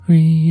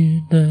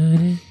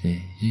reunited.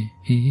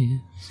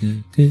 So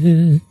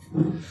good.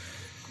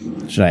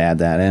 Should I add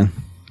that in?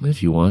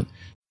 If you want.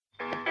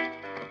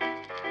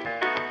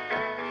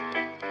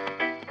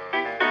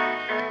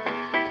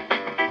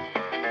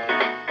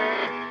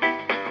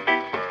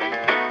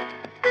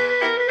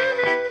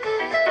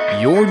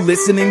 You're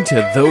listening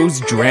to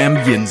Those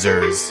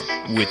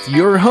Dramyinzers with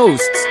your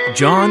hosts,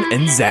 John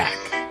and Zach.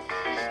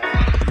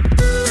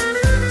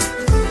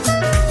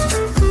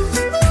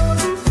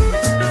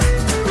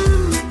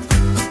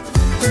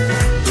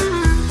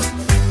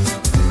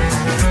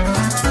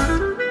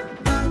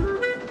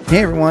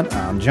 Hey everyone,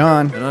 I'm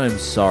John. And I'm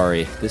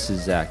sorry. This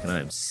is Zach, and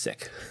I'm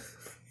sick.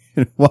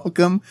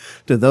 Welcome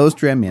to Those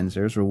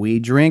Dramyinzers, where we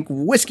drink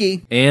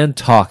whiskey. And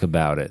talk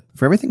about it.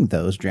 For everything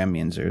Those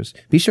Dramyinzers,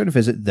 be sure to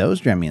visit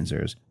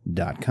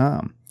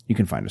thosedramyinzers.com. You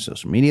can find our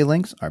social media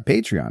links, our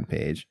Patreon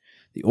page,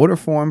 the order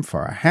form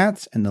for our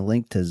hats, and the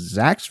link to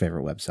Zach's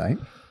favorite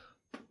website.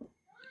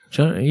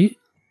 John, are you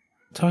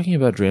talking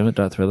about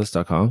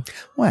dramit.threadless.com?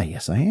 Why,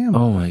 yes, I am.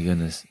 Oh my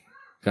goodness.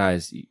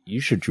 Guys,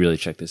 you should really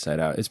check this site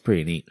out. It's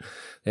pretty neat.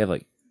 They have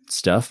like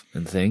stuff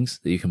and things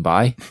that you can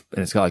buy,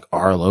 and it's got like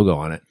our logo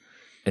on it.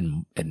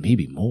 And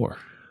maybe more.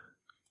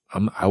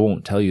 I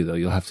won't tell you though.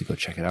 You'll have to go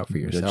check it out for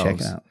yourselves. Go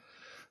check it out.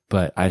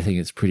 But I think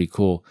it's pretty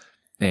cool,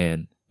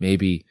 and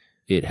maybe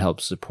it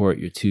helps support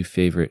your two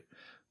favorite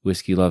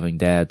whiskey-loving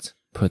dads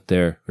put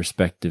their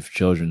respective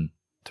children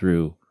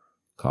through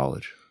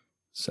college.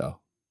 So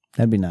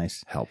That'd be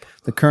nice. help.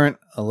 The current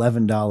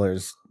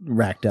 $11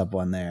 racked up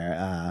on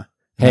there.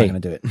 Hey, not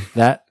going to do it.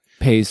 That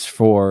pays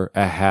for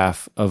a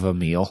half of a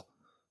meal,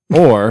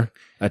 or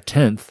a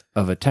tenth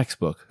of a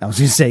textbook. I was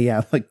going to say,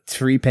 yeah, like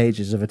 3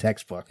 pages of a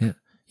textbook. Yeah.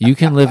 You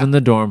can live in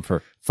the dorm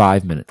for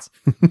 5 minutes.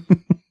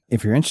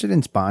 If you're interested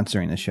in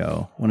sponsoring the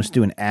show, want us to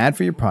do an ad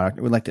for your product,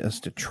 or would like us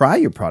to try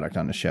your product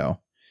on the show,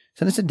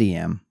 send us a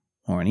DM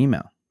or an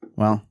email.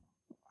 Well,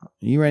 are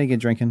you ready to get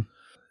drinking?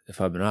 If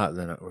I'm not,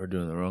 then we're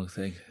doing the wrong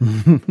thing.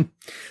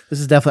 This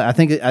is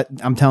definitely,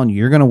 I'm telling you,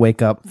 you're going to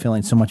wake up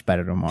feeling so much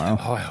better tomorrow.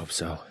 Oh, I hope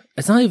so.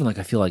 It's not even like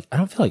I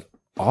don't feel like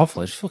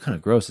awful. I just feel kind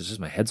of gross. It's just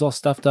my head's all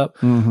stuffed up.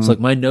 Mm-hmm. So like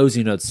my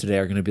nosy notes today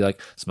are going to be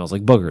like, smells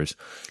like boogers,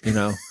 you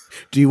know?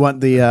 Do you want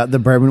the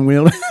bourbon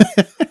wheel?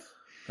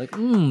 Like,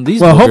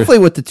 these Well, boogers. hopefully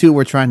with the 2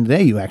 we're trying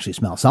today, you actually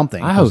smell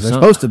something. I hope They're so.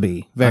 supposed to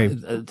be very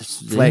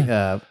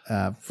yeah.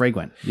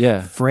 fragrant.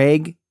 Yeah.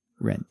 Fragrant.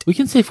 We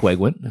can say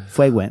fueguant.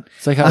 Fragrant.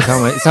 It's like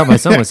it's how my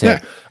son would say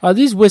it. Are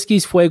these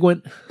whiskeys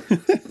fueguant?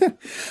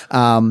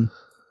 Oh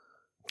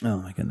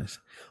my goodness.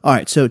 All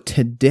right. So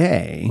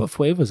today, What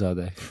flavors are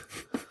they?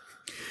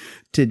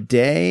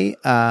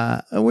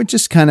 we're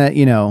just kind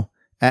of,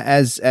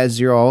 as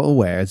you're all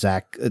aware,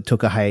 Zach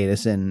took a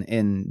hiatus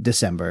in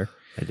December.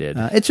 I did.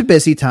 It's a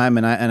busy time,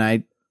 and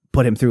I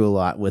put him through a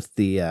lot with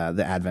the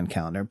advent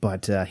calendar,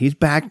 but he's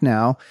back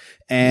now.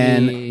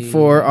 And Yay.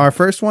 for our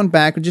first one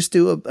back, we'll just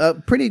do a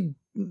pretty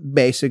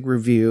basic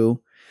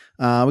review.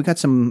 We got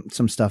some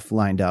stuff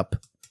lined up.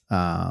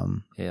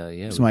 Hell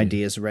yeah. Some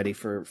ideas ready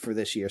for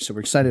this year. So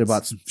we're excited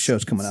about some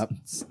shows coming up.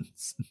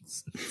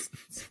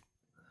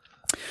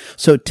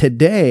 So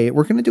today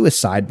we're going to do a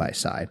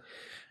side-by-side.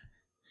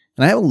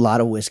 And I have a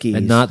lot of whiskeys.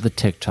 And not the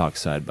TikTok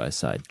side by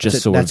side,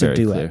 just so we're That's a very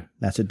duet. clear.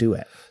 That's a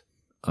duet.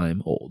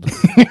 I'm old.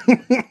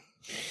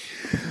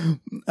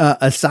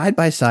 A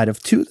side-by-side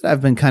of 2 that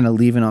I've been kind of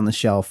leaving on the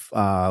shelf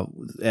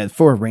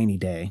for a rainy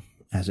day,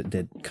 as it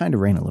did kind of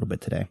rain a little bit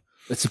today.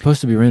 It's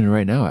supposed to be raining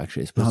right now,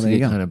 actually. It's supposed to there you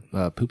get go. kind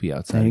of poopy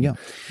outside. There you go.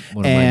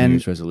 One of my And- New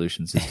Year's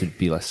resolutions is to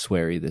be less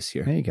sweary this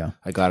year. There you go.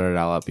 I got it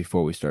all out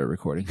before we started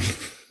recording.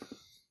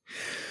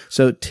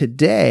 So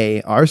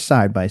today, our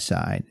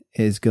side-by-side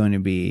is going to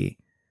be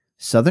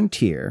Southern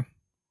Tier,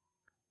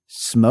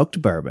 Smoked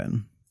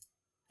Bourbon,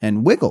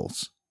 and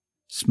Wiggles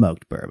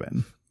Smoked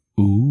Bourbon,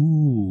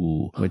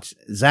 Ooh. which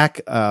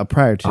Zach,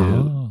 prior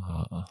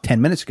to 10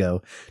 minutes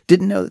ago,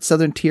 didn't know that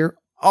Southern Tier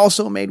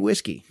also made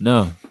whiskey.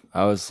 No,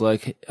 I was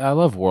like, I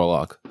love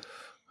Warlock.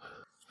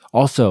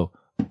 Also,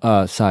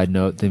 side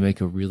note, they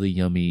make a really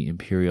yummy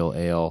imperial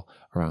ale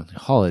around the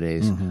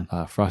holidays,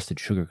 frosted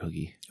sugar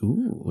cookie,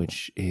 Ooh.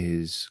 which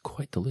is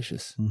quite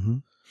delicious. Mm-hmm.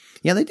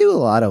 Yeah, they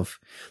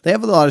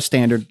have a lot of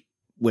standard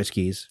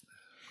whiskeys,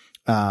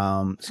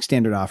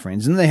 standard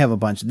offerings, and they have a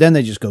bunch. Then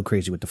they just go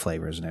crazy with the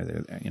flavors and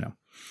everything.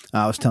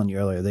 I was telling you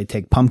earlier, they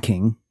take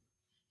pumpkin,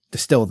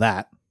 distill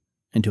that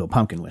into a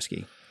pumpkin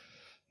whiskey.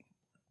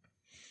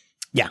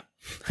 Yeah,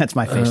 that's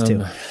my face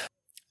too.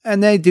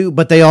 And they do,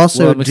 but they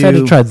also I'm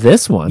excited to try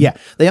this one. Yeah,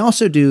 they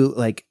also do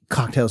like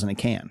cocktails in a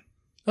can.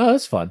 Oh,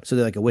 that's fun. So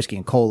they're like a whiskey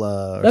and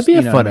cola. Or, That'd be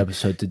a fun what I mean?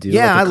 episode to do.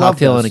 Yeah, like a I love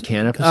cocktail those. in a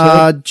can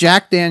episode.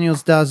 Jack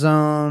Daniels does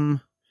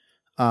them.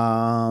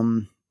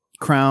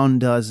 Crown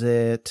does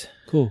it.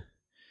 Cool.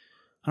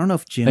 I don't know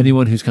if Jim.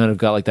 Anyone who's kind of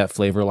got like that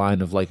flavor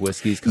line of like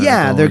whiskeys. Kind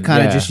Yeah, of they're going,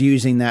 kind of yeah. just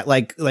using that.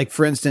 Like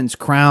for instance,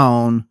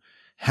 Crown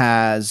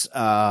has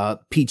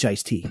peach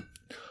iced tea.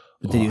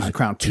 But they use the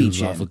Crown do peach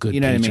love in. a good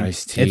You know what I peach mean?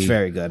 iced tea. It's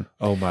very good.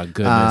 Oh my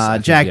goodness. I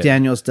Jack forget.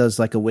 Daniels does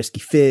like a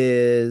whiskey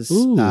fizz,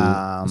 Ooh, or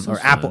that sounds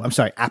apple. fun. I'm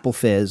sorry, apple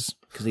fizz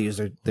because they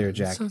use their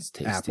Jack sounds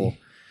tasty. apple.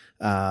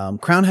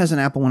 Crown has an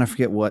apple one. I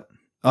forget what.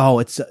 Oh,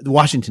 it's the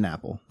Washington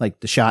apple, like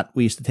the shot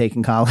we used to take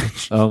in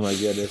college. Oh my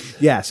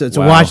goodness. Yeah, so it's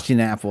Wow. a Washington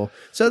apple.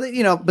 So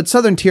that, but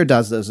Southern Tier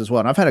does those as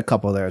well. And I've had a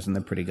couple of theirs, and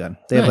they're pretty good.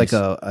 They have like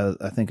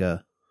I think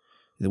the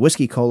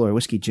whiskey cola or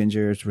whiskey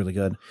ginger is really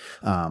good.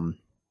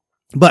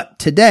 But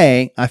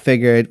today I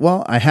figured,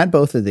 well, I had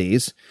both of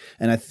these,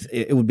 and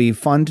it would be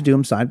fun to do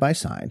them side by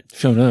side.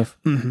 Sure enough.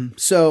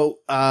 So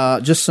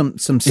just some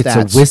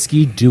stats. It's a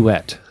whiskey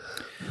duet.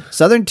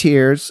 Southern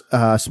Tier's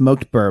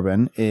smoked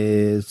bourbon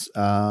is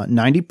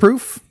 90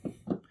 proof,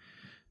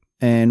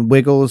 and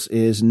Wiggles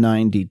is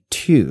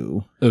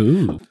 92.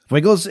 Ooh.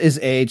 Wiggles is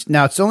aged.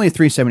 Now, it's only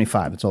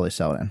 $3.75. That's all they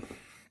sell it in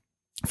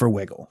for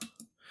Wiggle.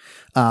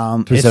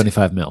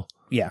 375 mil.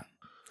 Yeah.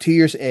 2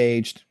 years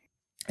aged,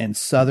 and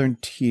Southern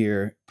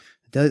Tier,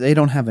 they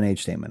don't have an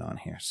age statement on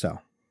here, so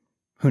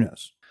who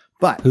knows?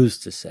 But Who's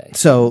to say?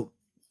 so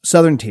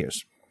Southern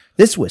Tiers.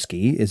 This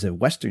whiskey is a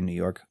Western New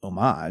York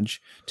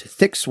homage to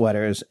thick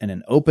sweaters and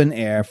an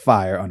open-air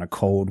fire on a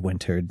cold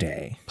winter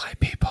day. My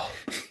people.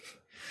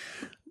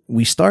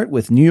 We start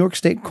with New York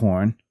State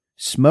corn,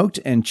 smoked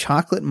and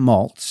chocolate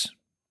malts,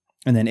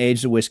 and then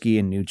age the whiskey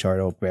in new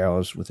charred oak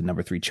barrels with a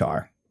number 3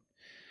 char.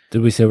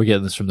 Did we say we're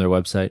getting this from their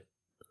website?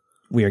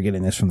 We are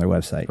getting this from their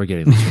website. We're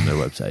getting this from their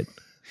website.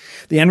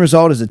 The end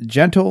result is a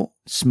gentle,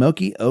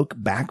 smoky oak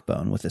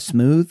backbone with a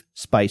smooth,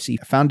 spicy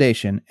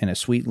foundation and a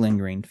sweet,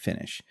 lingering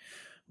finish.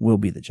 We'll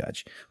be the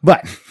judge.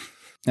 But,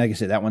 like I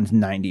said, that one's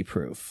 90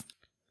 proof.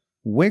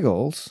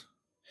 Wiggle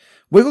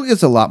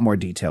gets a lot more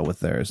detail with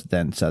theirs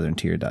than Southern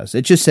Tier does.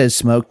 It just says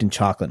smoked and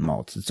chocolate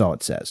malts. That's all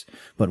it says.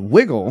 But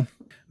Wiggle,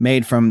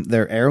 made from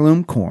their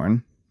heirloom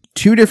corn,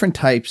 2 different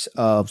types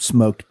of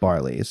smoked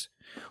barleys.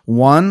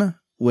 One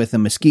with a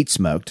mesquite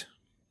smoked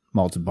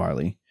malted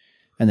barley,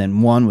 and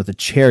then one with a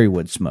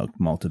cherrywood smoked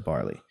malted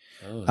barley.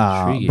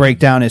 Oh,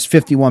 Breakdown is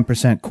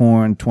 51%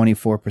 corn,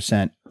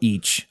 24%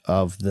 each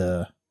of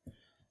the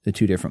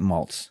 2 different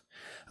malts.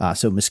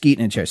 So mesquite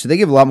and cherry. So they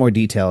give a lot more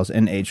details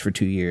and aged for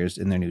 2 years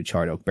in their new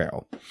charred oak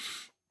barrel.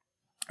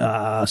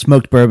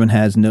 Smoked bourbon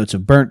has notes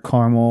of burnt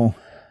caramel,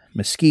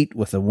 mesquite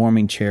with a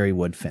warming cherry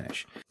wood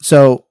finish.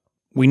 So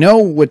we know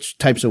which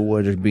types of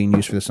wood are being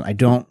used for this one.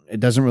 It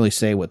doesn't really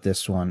say what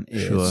this one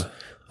is.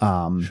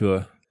 Sure.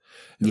 Sure.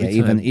 Yeah,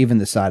 even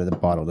the side of the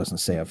bottle doesn't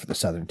say it for the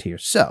Southern Tier.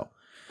 So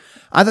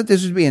I thought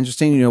this would be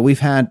interesting. We've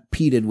had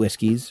peated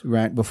whiskeys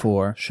right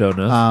before. Sure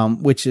enough.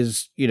 Which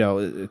is,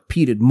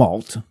 peated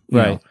malt.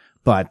 Right.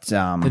 But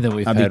and then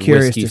we've I'd had be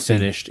curious whiskey to see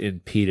finished in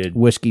peated.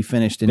 whiskey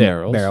finished in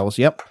barrels.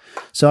 Yep.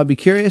 So I'd be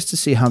curious to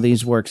see how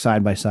these work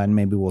side by side.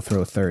 Maybe we'll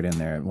throw a third in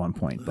there at one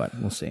point, but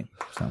we'll see.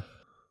 So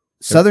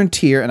Southern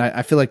Tier, and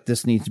I feel like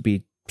this needs to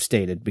be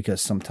stated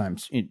because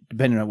sometimes,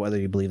 depending on whether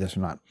you believe this or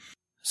not,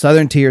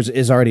 Southern Tiers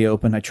is already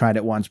open. I tried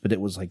it once, but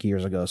it was like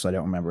years ago, so I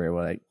don't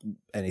remember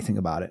anything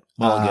about it.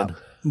 Mulligan.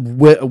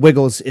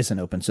 Wiggles isn't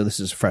open, so this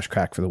is a fresh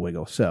crack for the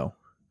Wiggle. So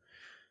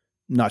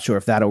not sure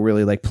if that'll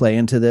really play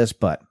into this,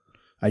 but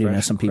I do know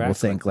some people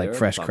think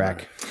fresh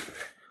crack.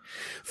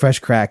 Fresh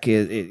crack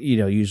is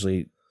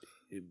usually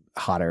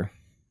hotter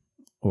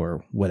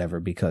or whatever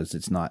because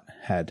it's not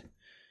had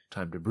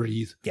time to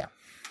breathe. Yeah.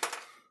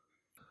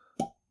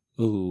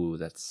 Ooh,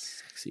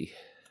 that's sexy.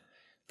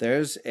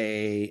 There's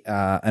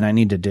and I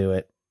need to do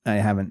it. I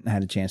haven't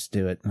had a chance to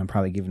do it, and I'm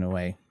probably giving it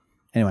away.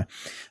 Anyway,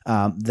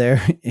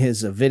 there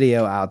is a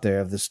video out there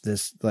of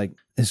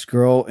this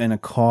girl in a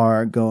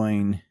car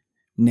going,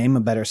 "Name a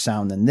better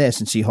sound than this,"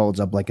 and she holds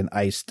up an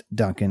iced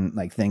Dunkin'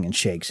 thing and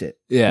shakes it.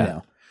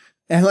 Yeah,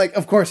 and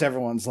of course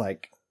everyone's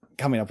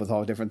coming up with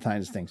all different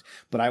kinds of things,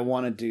 but I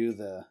want to do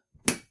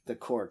the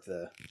cork,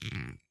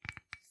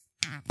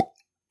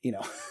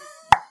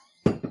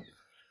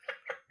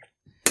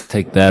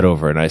 Take that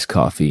over an iced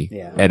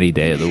coffee any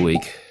day of the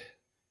week.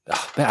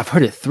 Oh, man, I've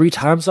heard it 3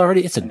 times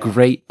already. It's a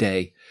great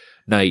day,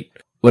 night,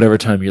 whatever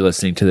time you're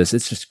listening to this.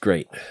 It's just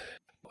great.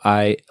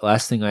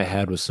 Last thing I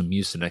had was some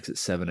Mucinex at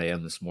 7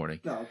 a.m. this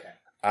morning. Oh, okay.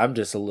 I'm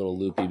just a little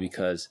loopy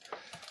because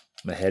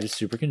my head is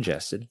super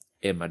congested,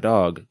 and my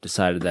dog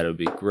decided that it would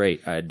be a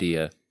great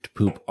idea to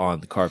poop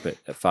on the carpet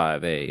at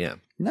 5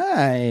 a.m.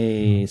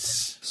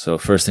 Nice. So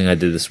first thing I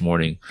did this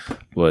morning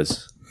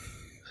was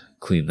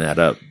clean that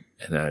up,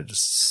 and then I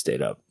just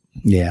stayed up.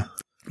 Yeah.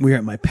 We were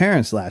at my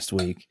parents' last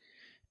week,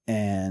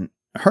 and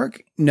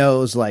Herc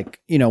knows,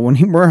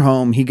 when we're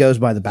home, he goes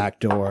by the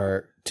back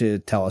door to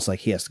tell us,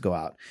 he has to go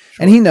out.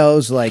 Sure. And he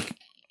knows,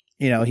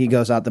 he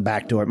goes out the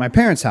back door at my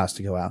parents' house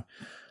to go out.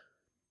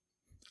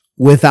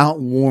 Without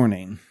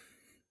warning,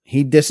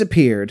 he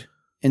disappeared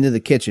into the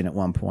kitchen at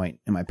one point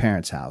in my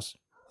parents' house.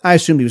 I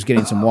assumed he was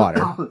getting some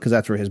water, because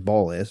that's where his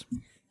bowl is.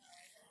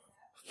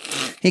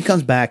 He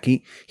comes back.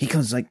 He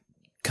comes,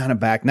 kind of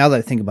back. Now that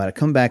I think about it,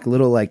 come back a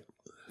little,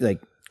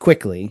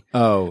 quickly.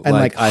 Oh,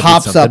 and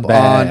hops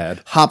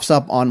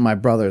up on my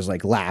brother's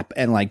lap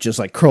and just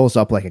curls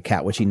up like a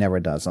cat, which he never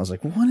does. And I was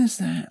like, what is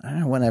that? I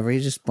don't know, whatever. He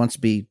just wants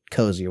to be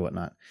cozy or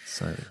whatnot.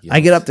 I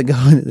get up to go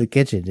into the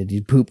kitchen and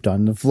he pooped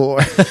on the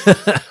floor.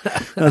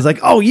 And I was like,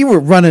 oh, you were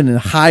running and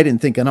hiding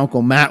thinking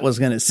Uncle Matt was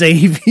going to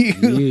save you.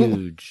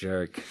 You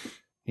jerk.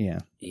 Yeah,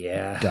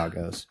 Yeah.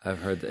 doggos. I've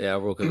heard that. Yeah, I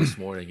woke up this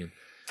morning and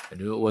I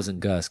knew it wasn't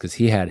Gus because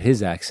he had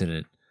his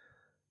accident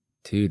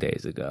 2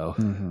 days ago.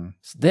 Mm-hmm.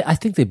 So I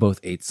think they both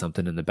ate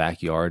something in the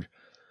backyard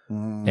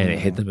and it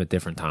hit them at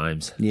different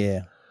times.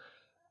 Yeah.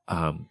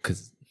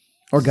 Because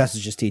Or Gus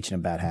is just teaching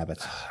him bad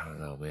habits. I don't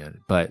know,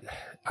 man. But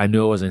I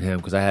knew it wasn't him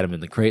because I had him in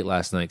the crate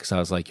last night because I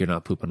was like, you're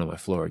not pooping on my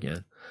floor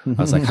again. I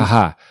was like,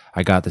 haha,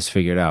 I got this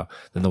figured out.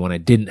 Then the one I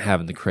didn't have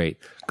in the crate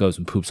goes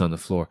and poops on the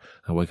floor.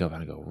 I wake up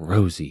and I go,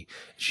 Rosie.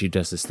 She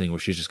does this thing where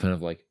she's just kind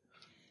of like,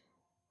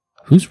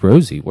 who's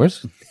Rosie?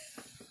 Where's...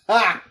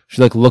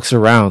 She like looks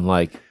around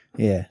like,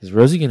 Yeah. is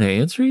Rosie going to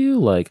answer you?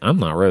 Like, I'm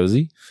not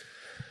Rosie.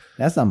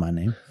 That's not my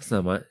name. It's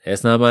not my name.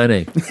 It's not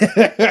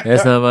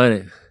my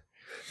name.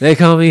 They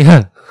call me,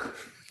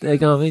 they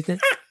call me.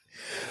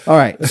 All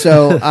right.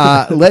 So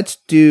let's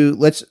do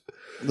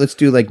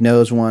like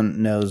nose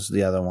one, nose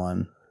the other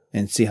one,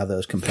 and see how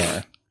those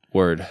compare.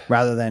 Word.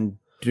 Rather than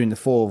doing the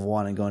full of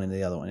one and going into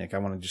the other one. Like I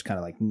want to just kind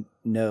of like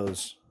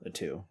nose the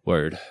two.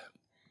 Word.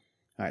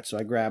 All right. So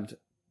I grabbed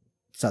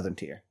Southern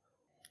Tier.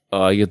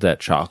 Oh, I get that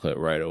chocolate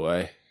right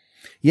away.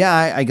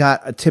 Yeah, I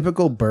got a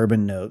typical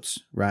bourbon notes,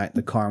 right?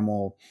 The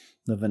caramel,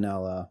 the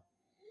vanilla,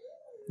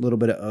 a little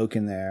bit of oak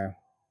in there.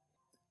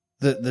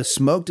 The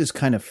smoked is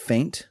kind of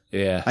faint.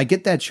 Yeah. I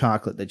get that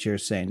chocolate that you're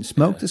saying.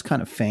 Smoked is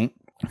kind of faint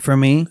for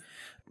me.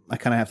 I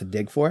kind of have to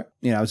dig for it.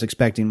 You know, I was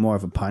expecting more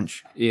of a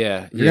punch.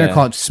 Yeah. If you're going to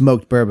call it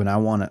smoked bourbon, I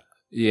want to,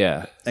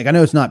 Yeah. like, I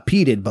know it's not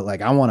peated, but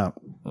like, I want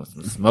to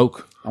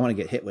Smoke.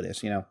 get hit with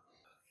this, you know?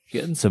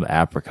 Getting some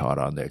apricot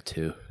on there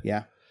too.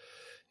 Yeah.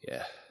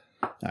 Yeah.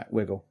 All right,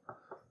 wiggle.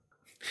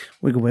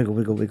 Wiggle, wiggle,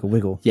 wiggle, wiggle,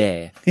 wiggle.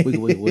 Yeah.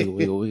 Wiggle, wiggle, wiggle,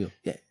 wiggle, wiggle.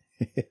 Yeah.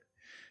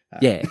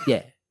 Yeah.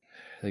 Yeah.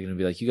 They're going to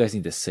be like, you guys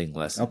need to sing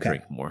less and Okay.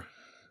 drink more.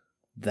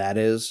 That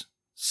is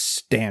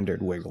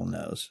standard wiggle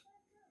nose.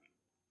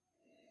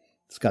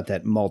 It's got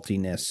that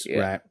maltiness, Yeah.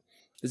 right?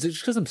 Is it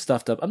just because I'm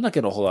stuffed up? I'm not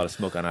getting a whole lot of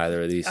smoke on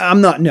either of these.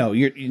 I'm not. No,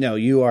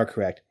 you are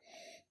correct.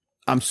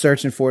 I'm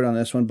searching for it on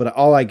this one, but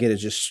all I get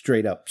is just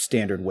straight up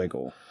standard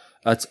wiggle.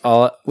 That's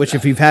all. Which,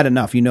 if you've had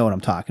enough, you know what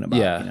I'm talking about.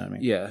 Yeah. You know what I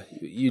mean? Yeah.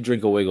 You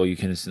drink a wiggle, you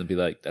can instantly be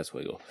like, that's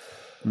wiggle.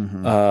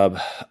 Mm-hmm.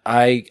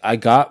 I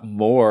got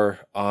more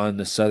on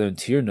the Southern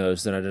Tier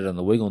nose than I did on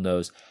the wiggle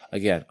nose.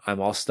 Again, I'm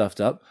all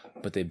stuffed up,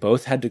 but they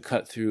both had to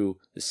cut through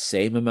the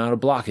same amount of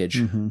blockage.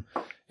 Mm-hmm.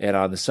 And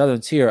on the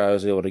Southern Tier, I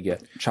was able to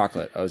get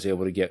chocolate. I was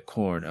able to get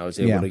corn. I was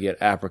able to get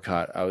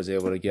apricot. I was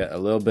able to get a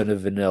little bit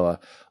of vanilla.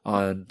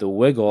 On the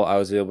wiggle, I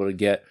was able to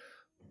get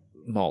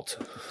malt.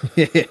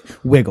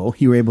 Wiggle.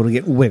 You were able to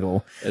get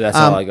wiggle. And that's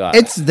all I got.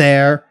 It's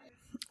there.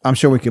 I'm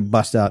sure we could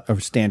bust out a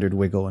standard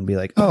wiggle and be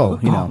like, oh,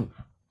 you know.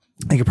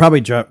 I could probably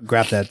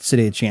grab that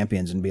City of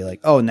Champions and be like,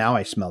 oh, now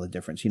I smell the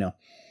difference, you know.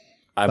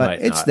 I but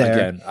might it's not. there.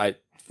 Again,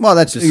 Well,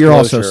 that's you're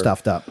also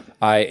stuffed up.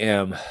 I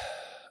am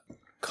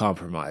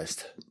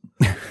compromised.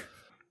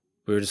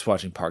 We were just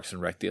watching Parks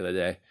and Rec the other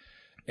day,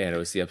 and it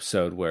was the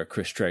episode where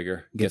Chris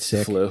Traeger gets the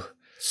sick. flu,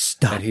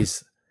 Stop. and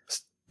he's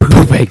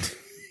pooping.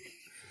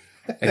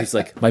 And he's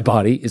like, my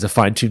body is a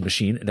fine-tuned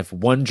machine, and if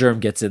one germ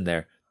gets in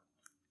there,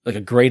 like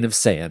a grain of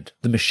sand,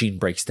 the machine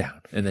breaks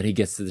down. And then he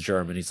gets to the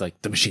germ, and he's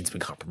like, the machine's been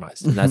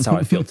compromised. And that's how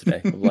I feel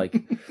today. I'm like,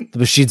 the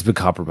machine's been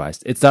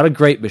compromised. It's not a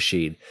great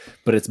machine,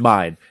 but it's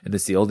mine, and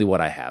it's the only one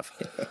I have.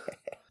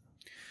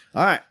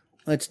 All right,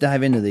 let's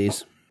dive into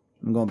these.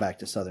 I'm going back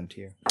to Southern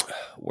Tier.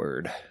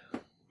 Word.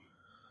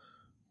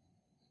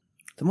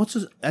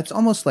 That's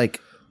almost like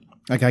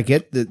I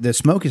get the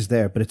smoke is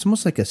there, but it's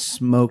almost like a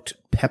smoked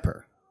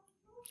pepper.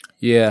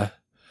 Yeah.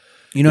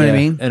 You know what I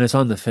mean? And it's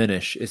on the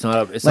finish. It's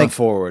not. It's Like- not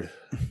forward.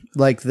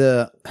 Like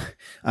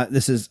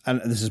this is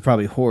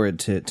probably horrid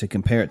to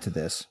compare it to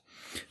this,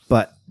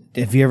 but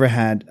have you ever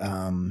had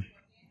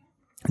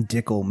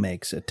Dickel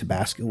makes a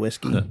Tabasco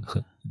whiskey?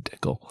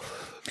 Dickel.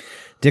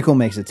 Dickel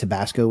makes a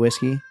Tabasco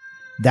whiskey.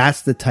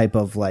 That's the type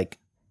of like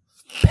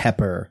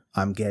pepper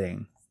I'm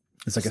getting.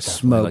 It's like a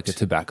smoked, like a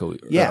tobacco.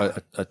 Yeah.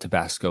 a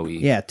Tabasco-y.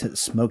 yeah,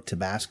 smoked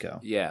Tabasco.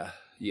 Yeah.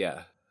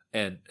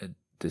 And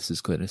this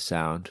is going to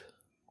sound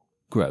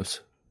gross,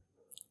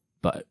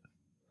 but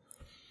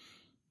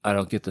I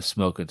don't get the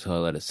smoke until I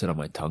let it sit on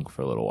my tongue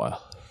for a little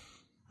while.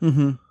 Mm-hmm.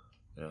 You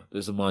know,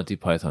 there's a Monty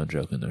Python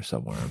joke in there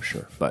somewhere, I'm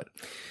sure, but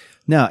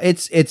No,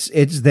 it's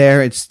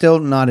there. It's still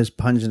not as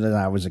pungent as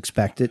I was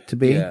expected to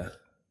be. yeah,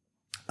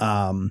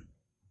 Um,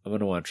 I'm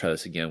gonna want to try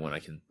this again when I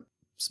can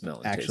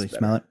smell it. actually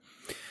smell it.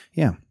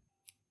 Yeah,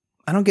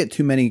 I don't get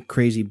too many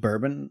crazy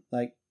bourbon.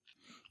 Like,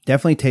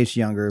 definitely tastes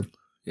younger.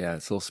 Yeah,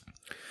 it's a little.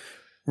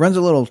 Runs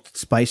a little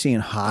spicy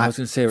and hot. I was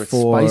gonna say it's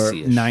for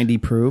spicy-ish. 90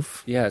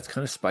 proof. Yeah, it's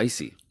kind of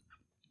spicy.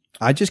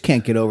 I just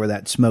can't get over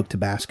that smoked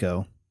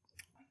Tabasco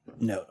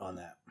note on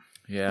that.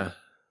 Yeah.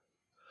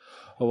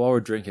 Well, while we're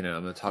drinking it,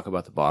 I'm going to talk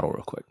about the bottle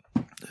real quick.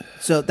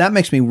 So that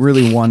makes me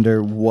really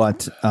wonder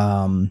what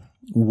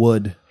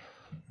wood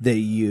they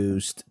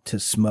used to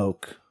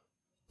smoke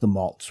the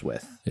malts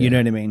with. You know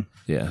what I mean?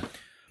 Yeah.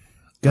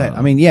 Go ahead.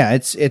 I mean, yeah,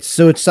 it's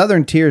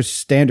Southern Tier's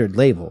standard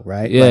label,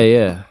 right? Yeah, Like,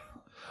 yeah.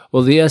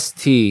 Well, the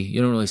ST,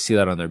 you don't really see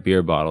that on their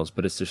beer bottles,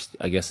 but it's just,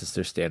 I guess it's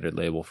their standard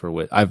label for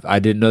whiskey. I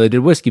didn't know they did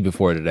whiskey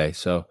before today,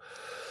 so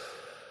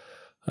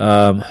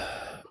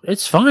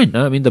it's fine.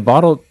 I mean, the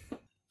bottle,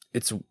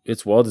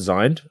 it's well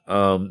designed.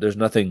 There's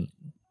nothing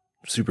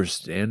super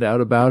stand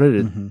out about it.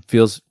 It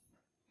feels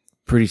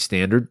pretty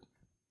standard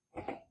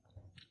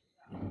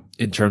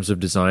in terms of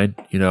design,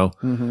 you know.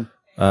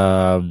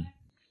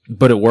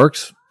 But it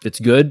works.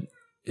 It's good.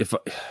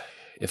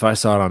 If I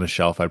saw it on a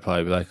shelf, I'd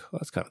probably be like, "Oh,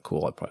 that's kind of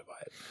cool. I'd probably buy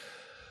it."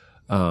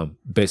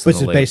 Based on Which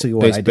the is label. basically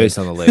what I did. Based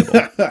on the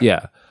label.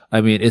 Yeah,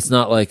 I mean, it's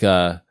not like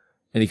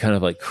any kind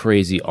of like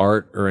crazy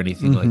art or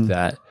anything like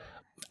that.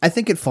 I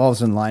think it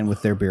falls in line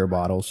with their beer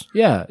bottles.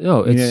 Yeah,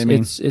 no, it's know what I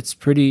mean? it's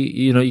pretty.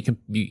 You know, you can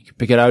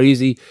pick it out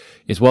easy.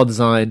 It's well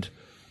designed.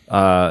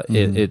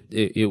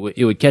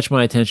 It would catch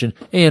my attention,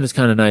 and it's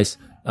kind of nice.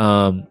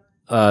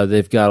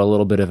 They've got a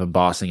little bit of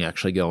embossing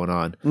actually going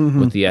on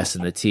with the S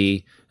and the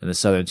T and the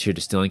Southern Tier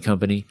Distilling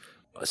Company.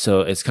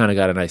 So it's kind of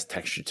got a nice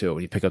texture to it.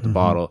 When you pick up the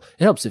bottle,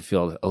 it helps it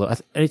feel a little,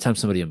 anytime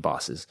somebody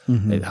embosses,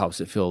 it helps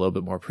it feel a little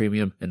bit more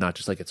premium and not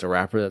just like it's a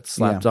wrapper that's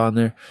slapped on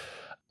there.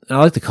 And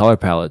I like the color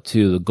palette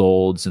too, the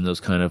golds and those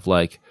kind of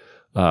like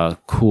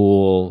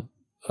cool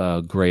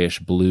grayish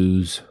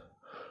blues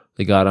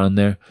they got on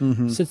there.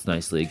 Sits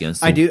nicely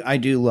against them. I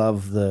do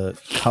love the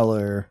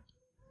color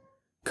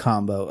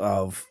combo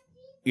of,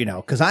 you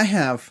know, because I'll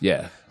have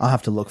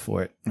to look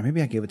for it. Or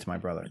maybe I gave it to my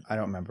brother. I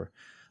don't remember.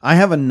 I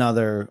have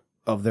another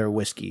of their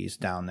whiskeys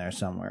down there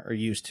somewhere, or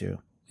used to.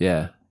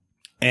 Yeah.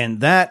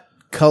 And that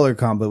color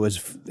combo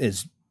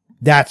is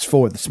that's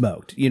for the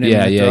smoked. You know what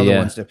I mean? Like the other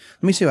ones do.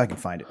 Let me see if I can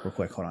find it real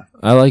quick. Hold on.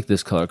 I like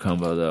this color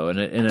combo though, and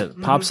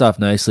it pops off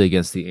nicely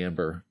against the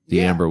amber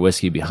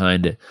whiskey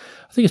behind it.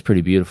 I think it's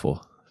pretty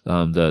beautiful.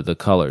 The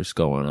colors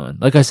going on.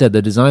 Like I said,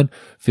 the design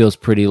feels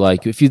pretty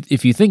like if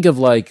you think of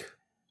like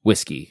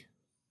whiskey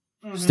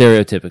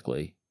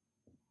stereotypically,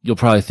 you'll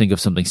probably think of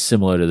something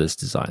similar to this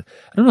design.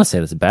 I'm not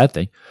saying it's a bad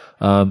thing.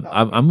 I'm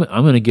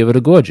going to give it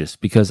a gorgeous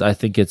because I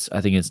think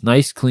it's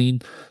nice,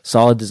 clean,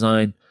 solid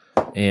design,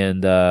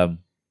 and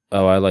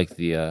I like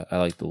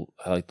the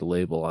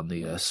label on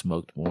the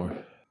smoked more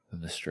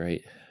than the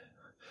straight.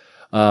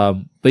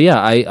 But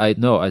yeah, I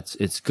know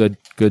it's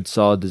good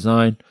solid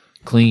design,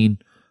 clean,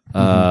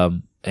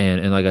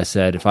 and like I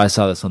said, if I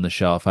saw this on the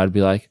shelf, I'd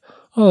be like,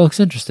 oh, it looks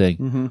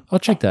interesting. I'll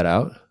check that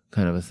out,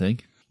 kind of a thing.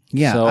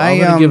 Yeah, so I'm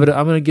gonna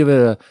give it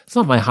a. It's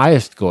not my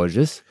highest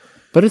gorgeous,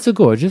 but it's a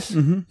gorgeous.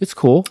 It's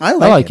cool. I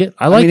like it.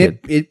 I like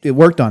it. It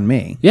worked on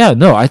me. Yeah,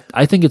 no,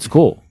 I think it's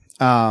cool.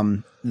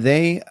 I'm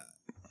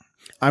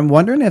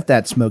wondering if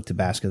that smoked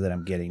Tabasco that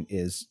I'm getting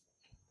is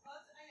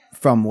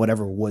from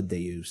whatever wood they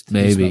used.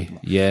 Maybe,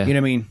 yeah. You know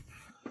what I mean?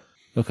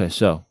 Okay,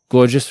 so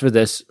gorgeous for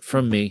this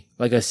from me.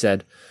 Like I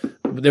said,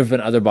 there have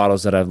been other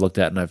bottles that I've looked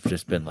at and I've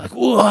just been like,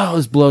 "Whoa,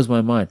 this blows my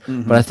mind."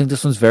 But I think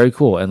this one's very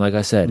cool. And like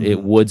I said,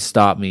 it would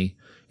stop me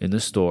in the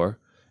store,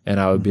 and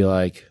I would be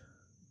like,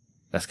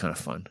 "That's kind of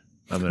fun."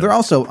 They're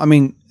also, I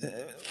mean,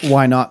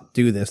 why not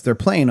do this? They're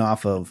playing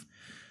off of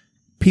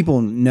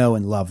people know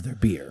and love their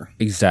beer.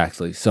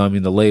 Exactly. So I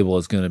mean, the label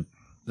is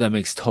that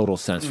makes total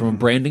sense from a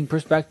branding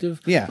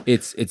perspective. Yeah,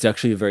 it's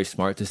actually a very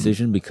smart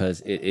decision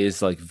because it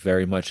is like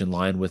very much in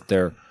line with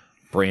their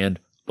brand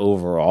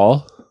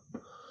overall.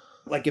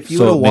 Like if you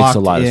would have walked makes a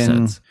lot of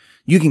sense.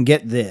 You can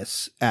get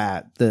this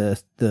at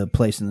the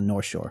place in the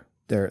North Shore,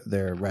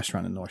 their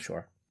restaurant in North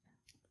Shore.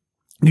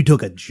 You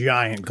took a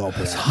giant gulp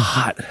of that.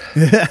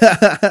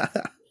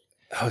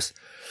 Hot.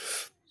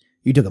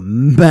 You took a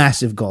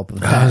massive gulp of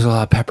that. That was a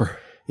lot of pepper.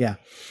 Yeah.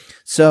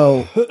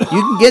 So you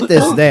can get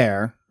this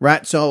there,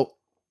 right? So,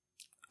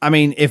 I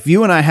mean, if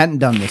you and I hadn't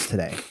done this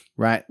today,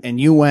 right, and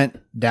you went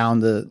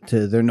down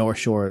to their North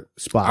Shore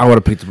spot, I would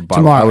have picked up a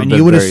bottle tomorrow, and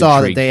you would have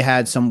saw that they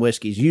had some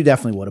whiskeys. You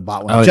definitely would have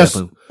bought one, just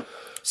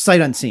sight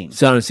unseen.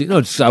 No,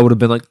 I would have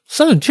been like,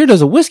 "Southern Tier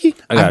does a whiskey.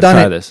 I gotta I've done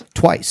try it this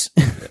twice."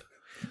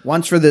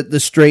 Once for the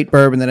straight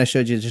bourbon that I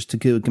showed you, just to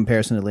do a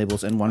comparison of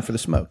labels, and one for the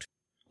smoked.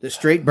 The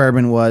straight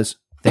bourbon was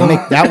they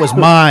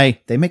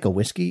make a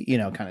whiskey, you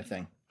know, kind of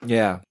thing.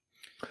 Yeah.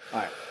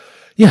 All right.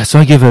 Yeah, so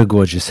I give it a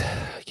gorgeous. All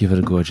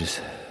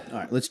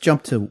right, let's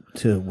jump to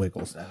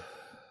Wiggles then.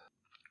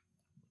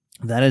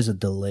 That is a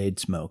delayed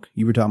smoke.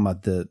 You were talking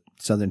about the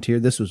Southern Tier.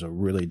 This was a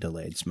really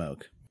delayed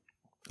smoke.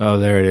 Oh,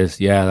 there it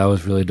is. Yeah, that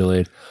was really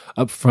delayed.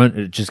 Up front,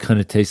 it just kind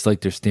of tastes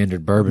like their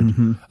standard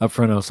bourbon. Up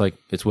front, I was like,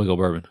 it's Wiggle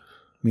bourbon.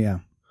 Yeah.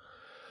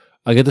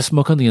 I get the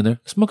smoke on the end there.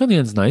 The smoke on the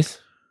end's nice.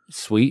 It's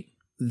sweet.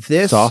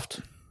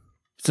 Soft.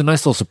 It's a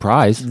nice little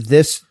surprise.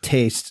 This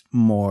tastes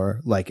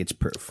more like it's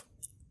proof.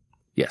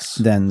 Yes.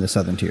 Than the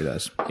Southern Tier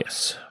does.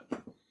 Yes.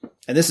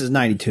 And this is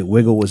 92.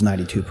 Wiggle was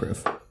 92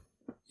 proof.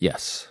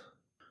 Yes.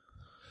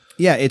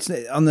 Yeah, it's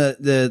on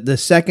the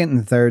second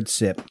and third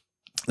sip,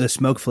 the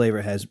smoke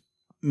flavor has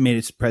made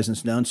its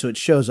presence known, so it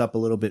shows up a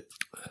little bit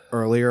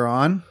earlier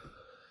on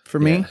for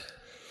me.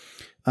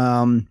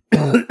 I'm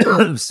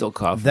still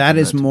coughing. That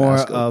is more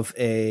of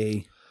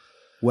a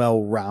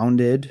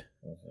well-rounded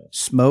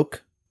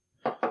smoke,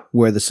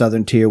 where the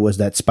Southern Tier was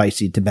that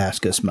spicy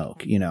Tabasco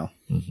smoke, you know.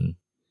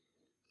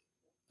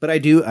 But I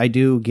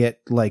do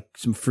get like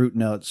some fruit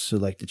notes, so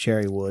like the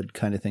cherry wood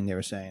kind of thing they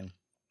were saying.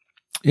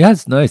 Yeah,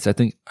 it's nice. I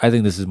think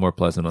this is more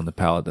pleasant on the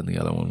palate than the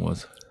other one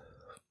was.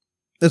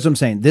 That's what I'm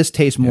saying. This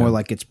tastes more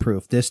like it's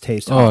proof. This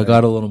tastes. I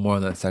got a little more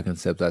on that second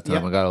sip that time.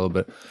 Yep. I got a little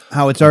bit.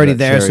 How it's already that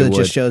there, so cherry it wood.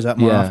 just shows up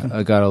more Yeah, often.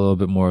 I got a little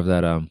bit more of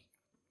that.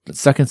 The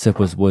second sip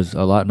was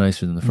a lot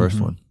nicer than the first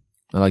one.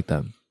 I like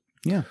that.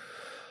 Yeah,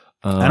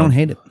 I don't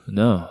hate it.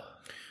 No,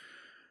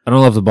 I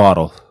don't love the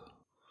bottle.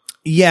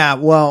 Yeah,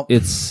 well,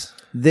 It's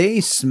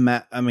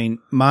I mean,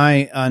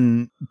 my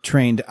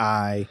untrained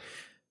eye.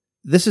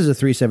 This is a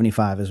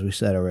 375, as we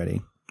said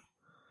already.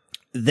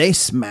 They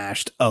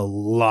smashed a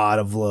lot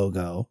of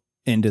logo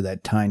into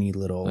that tiny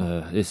little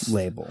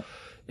label.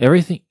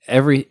 everything.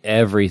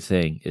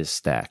 Everything is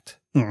stacked.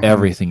 Mhm.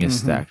 Everything is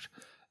stacked,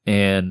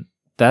 and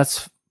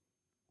that's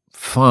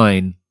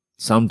fine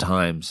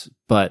sometimes.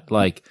 But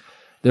like,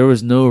 there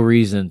was no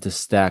reason to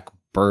stack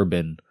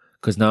bourbon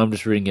because now I'm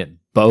just reading it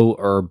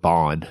Beau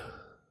Bond.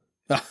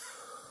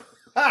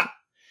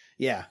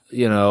 Yeah,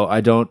 You know, I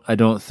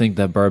don't think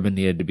that bourbon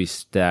needed to be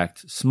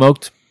stacked.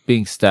 Smoked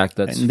being stacked,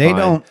 that's and they fine.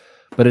 don't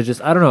But it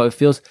just, I don't know. It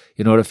feels,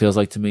 you know what it feels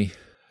like to me?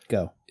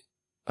 go.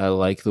 I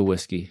like the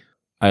whiskey.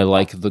 I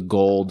like the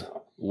gold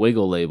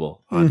wiggle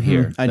label on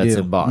here I that's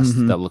do. embossed.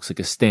 Mhm. That looks like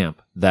a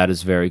stamp. That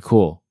is very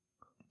cool.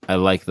 I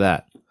like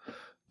that.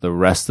 The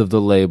rest of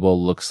the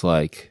label looks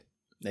like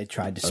They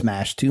tried to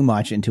smash too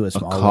much into a a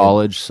small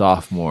college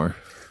sophomore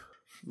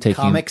taking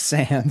Comic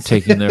Sans.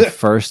 taking their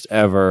first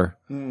ever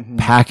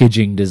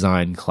packaging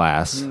design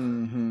class.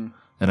 And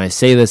I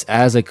say this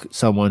as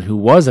someone who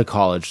was a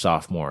college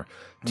sophomore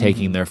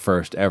taking their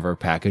first ever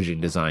packaging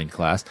design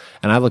class.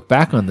 And I look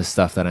back on the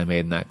stuff that I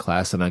made in that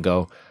class and I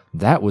go,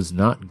 that was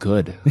not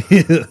good.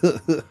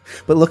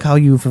 But look how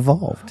you've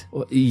evolved.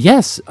 Well,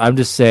 yes, I'm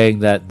just saying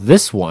that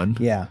this one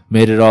Yeah.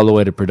 made it all the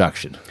way to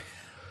production.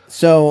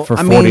 So For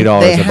I mean,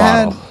 $40 they a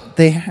had, bottle.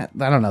 They had.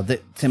 I don't know.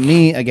 To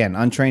me, again,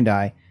 untrained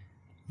eye.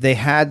 They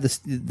had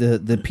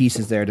the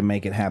pieces there to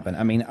make it happen.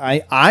 I mean,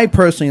 I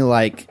personally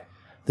like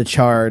the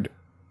charred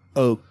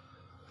oak,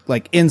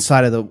 like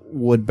inside of the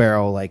wood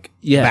barrel, like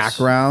Yes.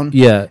 background.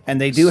 Yeah.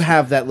 And they do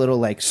have that little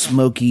like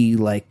smoky,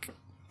 like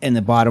in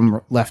the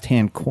bottom left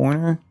hand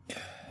corner.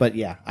 But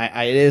yeah,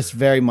 it is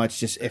very much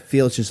just. It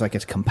feels just like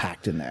it's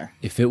compact in there.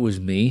 If it was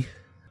me,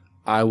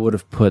 I would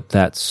have put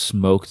that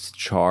smoked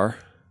char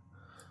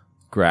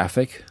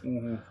graphic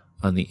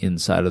on the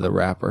inside of the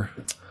wrapper.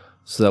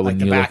 So that when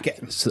the you back look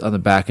end. on the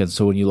back end,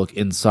 so when you look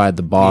inside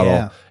the bottle,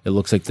 Yeah. it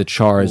looks like the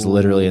char is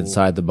literally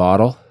inside the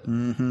bottle.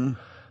 Mm-hmm.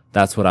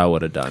 That's what I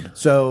would have done.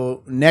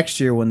 So next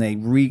year, when they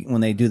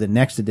do the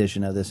next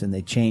edition of this and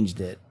they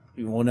changed it,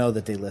 we'll know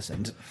that they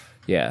listened.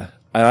 Yeah,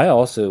 I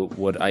also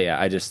would.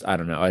 I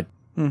don't know.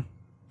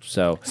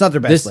 So It's not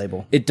their best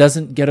label. It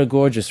doesn't get a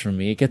gorgeous from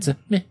me. It gets a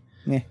meh.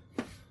 Yeah.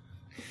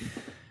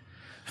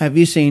 Have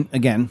you seen,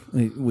 again,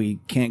 we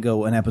can't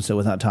go an episode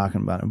without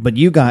talking about it, but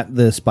you got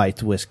the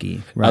spiked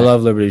whiskey, right? I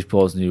love Liberty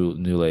Pool's new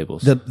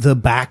labels. the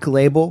back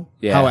label.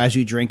 Yeah. How as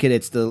you drink it,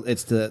 it's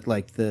the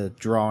like the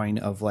drawing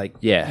of like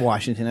Yeah.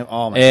 Washington.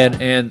 Oh my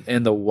God.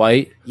 and the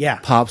white Yeah.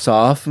 pops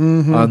off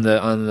on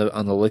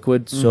the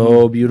liquid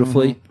so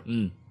beautifully.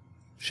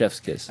 Chef's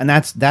kiss. And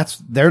that's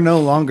they're no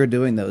longer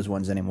doing those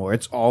ones anymore.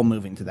 It's all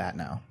moving to that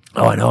now.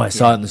 Oh, I know. I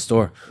saw it in the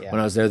store Yeah. when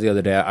I was there the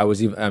other day. I was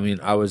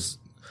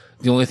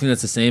the only thing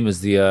that's the same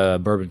is the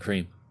bourbon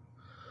cream.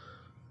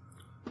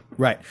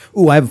 Right.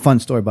 Ooh, I have a fun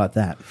story about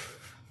that.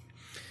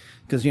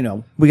 Because,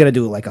 we got to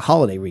do like a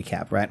holiday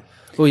recap, right?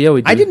 Oh yeah,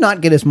 we. I did not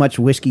get as much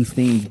whiskey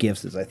themed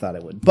gifts as I thought I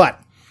would, but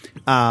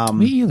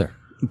Me either.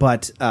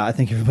 I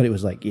think everybody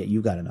was like, "Yeah,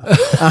 you got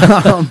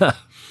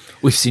enough."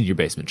 We've seen your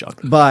basement, John.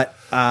 But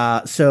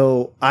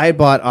so I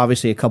bought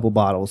obviously a couple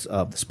bottles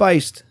of the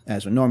spiced,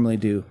 as we normally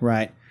do,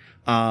 right?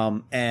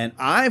 And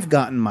I've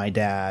gotten my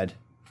dad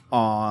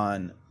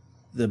on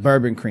the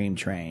bourbon cream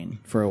train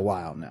for a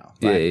while now.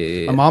 Right?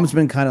 Yeah. My mom's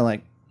been kind of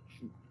like,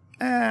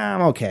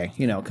 I'm okay,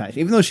 kind of.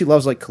 Even though she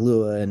loves like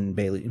Kahlua and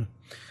Bailey,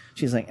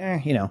 she's like,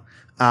 And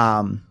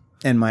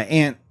my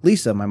aunt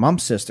Lisa, my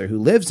mom's sister, who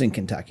lives in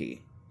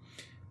Kentucky,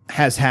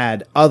 has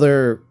had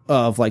other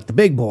of like the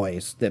big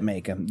boys that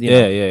make them.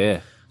 Yeah.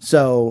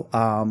 So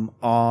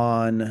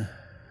on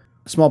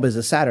Small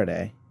Business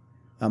Saturday,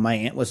 my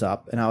aunt was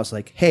up, and I was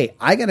like, "Hey,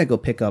 I gotta go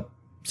pick up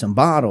some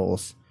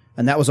bottles."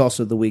 And that was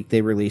also the week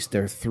they released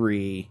their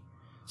 3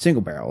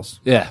 single barrels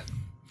Yeah.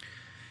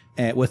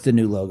 with the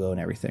new logo and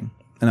everything.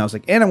 And I was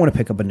like, "And I want to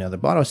pick up another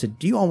bottle." I said,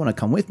 "Do you all want to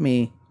come with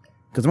me?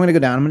 Because I'm going to go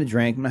down. I'm going to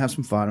drink. I'm going to have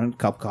some fun. I'm going to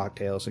cup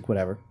cocktails, like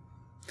whatever."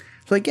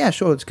 So like, yeah,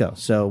 sure, let's go.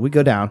 So we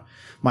go down.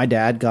 My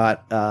dad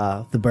got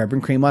the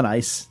bourbon cream on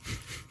ice.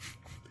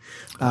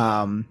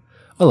 I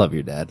love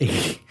your dad.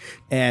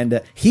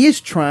 And he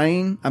is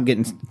trying, I'm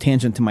getting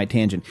tangent to my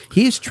tangent.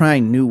 He is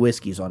trying new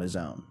whiskeys on his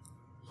own.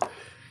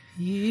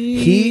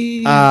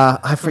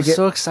 I forget. I'm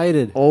so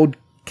excited. Old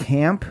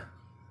Camp.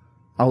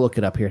 I'll look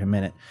it up here in a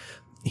minute.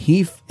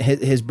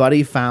 His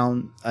buddy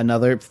found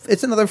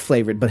it's another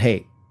flavored, but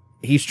hey,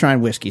 he's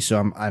trying whiskey,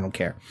 so I don't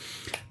care.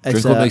 Drink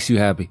It's what a makes you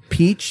happy.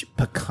 peach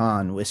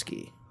pecan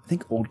whiskey. I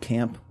think Old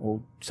Camp,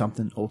 Old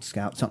something, Old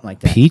Scout, something like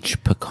that.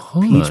 Peach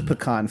pecan. Peach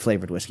pecan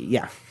flavored whiskey.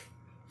 Yeah.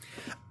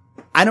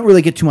 I don't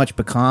really get too much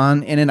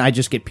pecan in it. I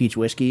just get peach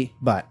whiskey.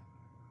 But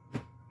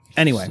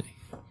anyway,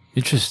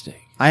 Interesting.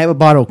 I have a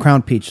bottle of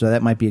Crown Peach, so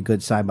that might be a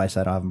good side by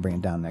side. I'll have them bring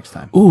it down next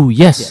time. Ooh,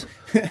 yes.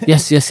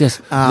 Yes.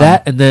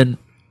 That and then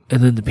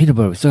the peanut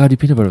butter. We still got to do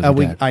peanut butter with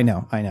your dad. I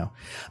know.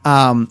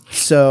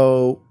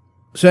 So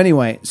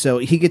anyway, so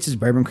he gets his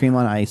bourbon cream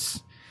on ice.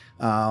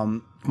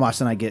 Moss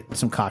and I get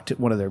some cocktail,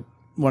 one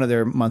of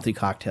their monthly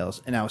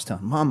cocktails, and I was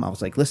telling Mom, I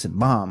was like, "Listen,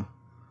 Mom,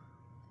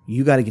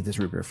 you got to get this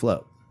root beer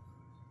float."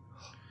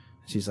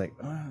 She's like,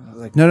 I was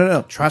like,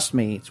 no, trust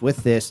me, it's with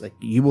this, like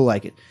you will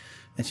like it.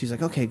 And she's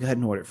like, okay, go ahead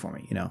and order it for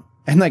me,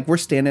 And like we're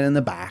standing in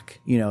the back,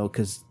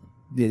 because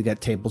they got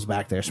tables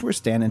back there, so we're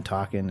standing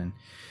talking,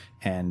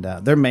 and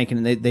they're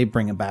making it. They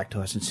bring it back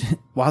to us, and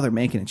while they're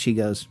making it, she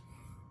goes,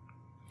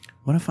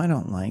 "What if I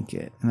don't like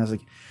it?" And I was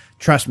like,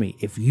 "Trust me,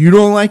 if you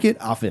don't like it,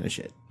 I'll finish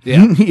it."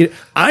 Yeah.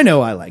 I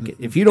know I like it.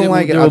 If you don't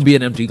like it, there will be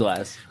an empty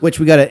glass. Which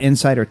we got an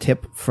insider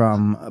tip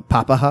from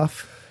Papa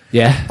Huff.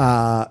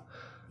 Yeah.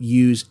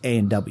 Use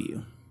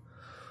A&W.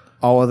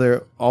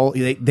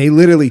 They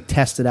literally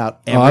tested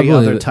out I every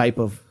believe other it. type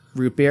of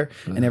root beer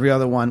and every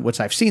other one, which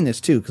I've seen this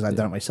too because I've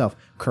done it myself.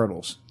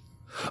 Curdles.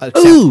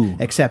 Ooh.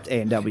 Except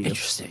A&W.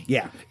 Interesting.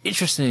 Yeah.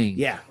 Interesting.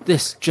 Yeah.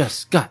 This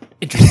just got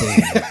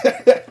interesting.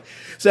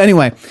 So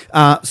anyway,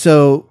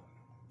 so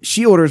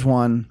she orders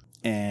one,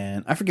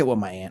 and I forget what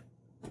my aunt.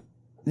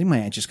 I think my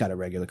aunt just got a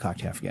regular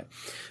cocktail. I forget.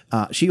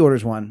 She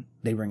orders one.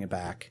 They bring it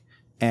back,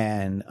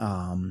 and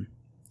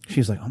she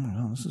was like, "Oh my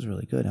god, this is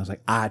really good." And I was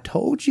like, "I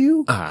told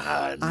you.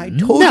 I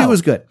told you it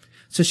was good."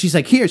 So she's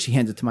like, "Here." She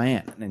hands it to my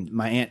aunt, and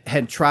my aunt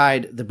had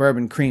tried the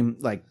bourbon cream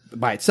like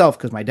by itself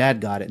because my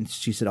dad got it, and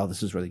she said, "Oh,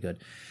 this is really good."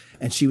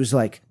 And she was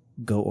like,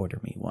 "Go order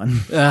me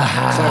one." So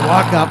I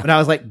walk up, and I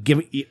was like, "Give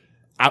me."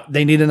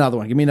 They need another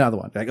one. Give me another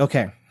one. They're like,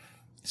 okay.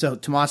 So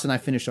Tomas and I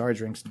finished our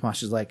drinks.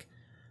 Tomas is like,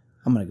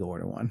 I'm going to go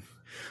order one.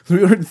 So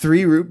we ordered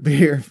 3 root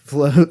beer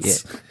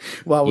floats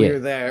while we were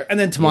there. And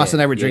then Tomas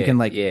and I were drinking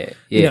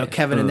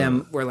Kevin and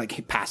them were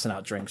like passing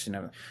out drinks,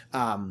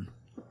 But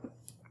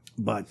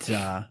Dude,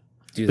 but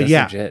that's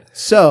yeah. legit.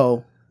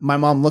 So my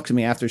mom looked at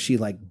me after she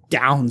like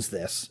downs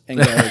this and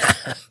goes,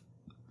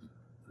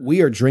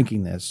 "We are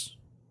drinking this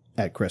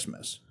at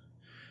Christmas."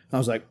 I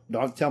was like,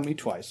 "Don't tell me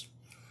twice."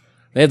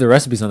 They have the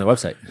recipes on their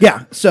website.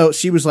 Yeah. So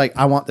she was like,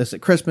 "I want this at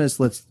Christmas.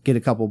 Let's get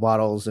a couple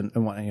bottles." And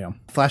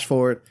flash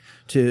forward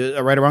to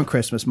right around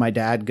Christmas, my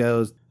dad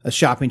goes a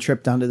shopping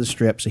trip down to the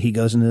Strip. So he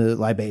goes into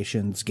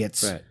Libations,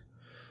 gets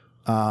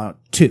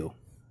 2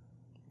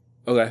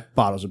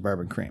 bottles of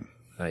bourbon cream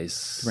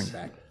Nice. to bring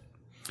back.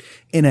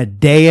 In a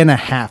day and a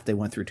half, they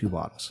went through 2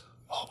 bottles.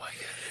 Oh my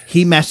god.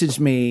 He messaged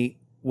me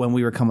when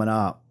we were coming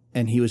up,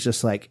 and he was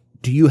just like,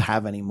 "Do you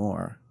have any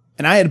more?"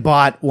 And I had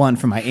bought one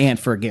for my aunt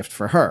for a gift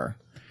for her.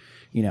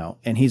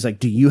 And he's like,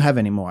 "Do you have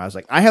any more?" I was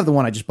like, "I have the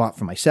one I just bought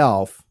for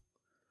myself.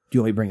 Do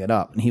you want me to bring it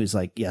up?" And he was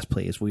like, "Yes,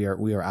 please. We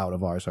are out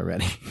of ours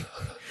already."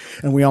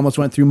 And we almost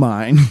went through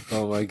mine.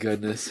 Oh my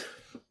goodness.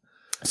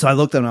 So I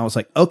looked at him and I was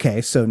like, "Okay,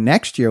 so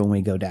next year when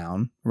we go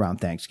down around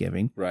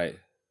Thanksgiving, Right.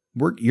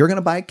 you're going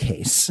to buy a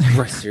case."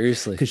 Right.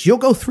 Seriously. Because you'll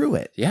go through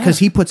it. Yeah. Because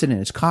he puts it in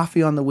his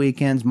coffee on the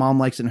weekends. Mom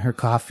likes it in her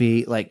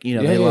coffee. Like,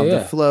 they love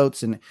the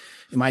floats. And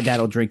my dad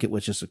will drink it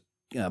with just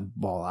a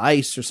ball of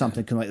ice or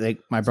something. Cause like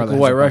my brother like a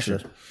has White bunch Russian.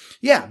 of those.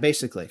 Yeah,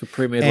 basically. A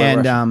pre-made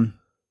White Russian.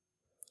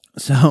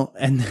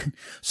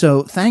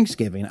 So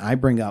Thanksgiving, I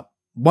bring up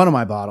one of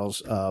my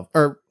bottles of,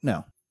 it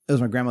was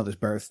my grandmother's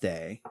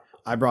birthday.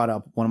 I brought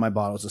up one of my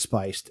bottles of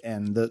spiced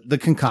and the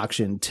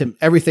concoction to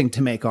everything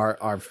to make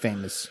our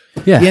famous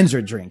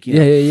Yinzer drink.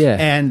 Yeah.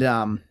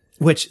 And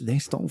which they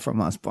stole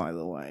from us, by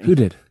the way. Who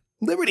did?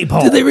 Liberty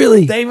Pole. Did they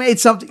really? They made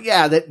something.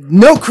 Yeah, that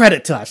no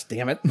credit to us.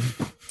 Damn it.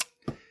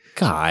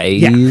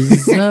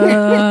 Guys.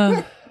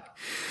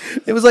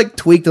 It was like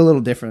tweaked a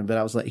little different,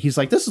 but he's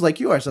like, "This is like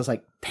yours." I was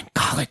like, "Then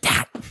call it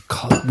that."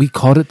 We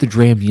called it the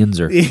Dram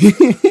Yinzer.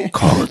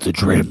 Call it the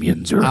Dram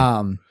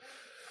Yinzer.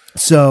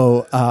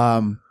 So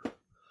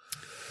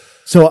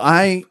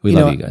I, we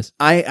love you guys.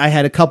 I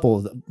had a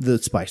couple of the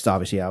spiced.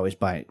 Obviously, I always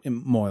buy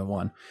more than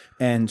one,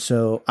 and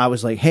so I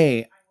was like,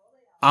 "Hey,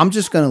 I'm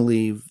just gonna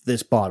leave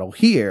this bottle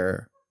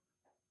here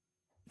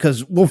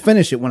because we'll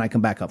finish it when I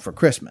come back up for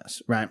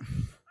Christmas, right?"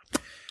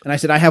 And I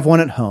said, "I have one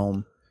at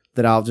home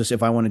that I'll just,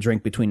 if I want to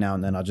drink between now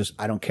and then,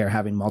 I don't care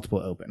having multiple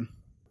open."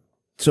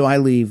 So I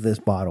leave this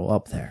bottle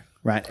up there,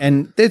 right?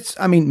 And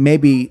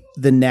maybe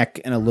the neck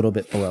and a little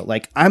bit below.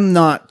 Like, I'm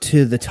not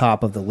to the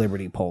top of the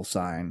Liberty Pole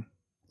sign.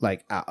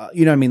 Like,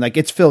 you know what I mean? Like,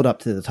 it's filled up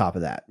to the top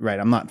of that, right?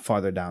 I'm not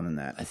farther down than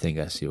that. I think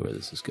I see where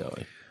this is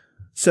going.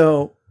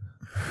 So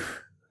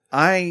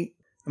I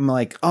am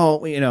like,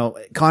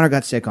 Connor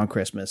got sick on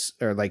Christmas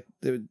or like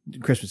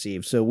Christmas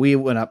Eve. So we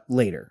went up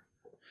later.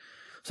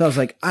 So I was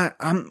like,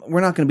 we're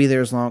not going to be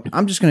there as long.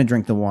 I'm just going to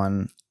drink the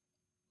one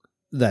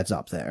that's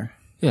up there.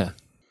 Yeah.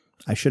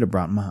 I should have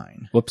brought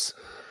mine. Whoops.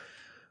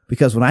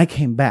 Because when I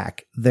came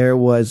back, there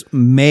was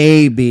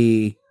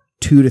maybe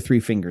 2 to 3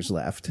 fingers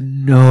left.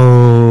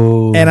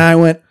 No. And I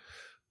went,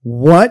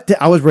 what?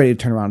 I was ready to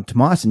turn around to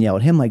Tomas and yell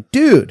at him like,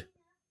 dude,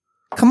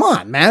 come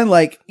on, man.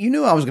 Like, you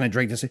knew I was going to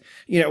drink this.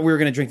 We were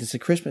going to drink this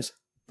at Christmas.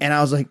 And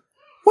I was like,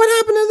 what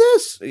happened to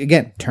this?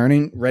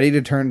 Again, ready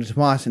to turn to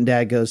Tomas, and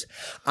Dad goes,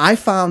 I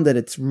found that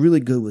it's really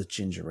good with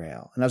ginger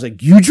ale. And I was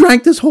like, you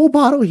drank this whole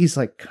bottle? He's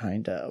like,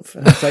 kind of.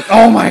 And I was like,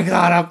 oh my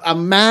God,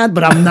 I'm mad,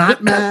 but I'm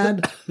not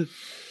mad.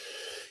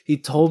 He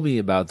told me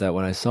about that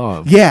when I saw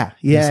him. Yeah.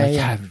 He's like,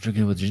 yeah, I've been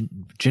drinking it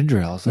with ginger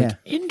ale. I was like, Yeah.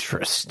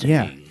 interesting.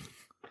 Yeah.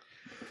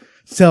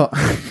 So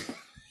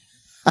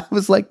I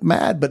was like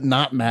mad, but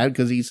not mad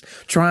because he's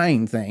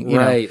trying things.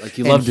 Right. Like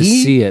you And love to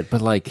see it,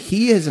 but like,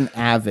 he is an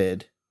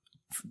avid,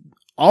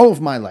 all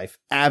of my life,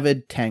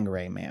 avid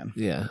Tanqueray man.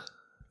 yeah.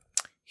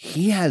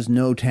 He has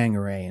no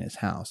Tanqueray in his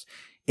house.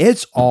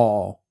 It's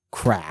all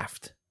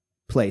craft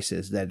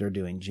places that are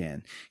doing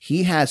gin.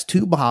 He has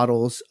 2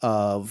 bottles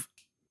of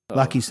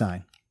Lucky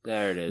Sign.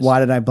 There it is.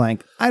 Why did I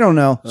blank? I don't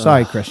know.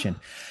 Sorry, Christian.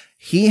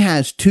 He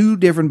has 2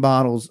 different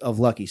bottles of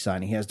Lucky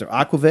Sign. He has their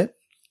Aquavit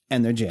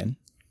and their gin.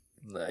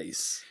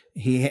 Nice.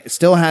 He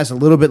still has a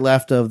little bit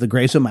left of the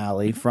Grace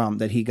O'Malley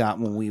that he got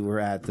when we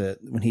were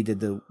when he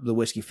did the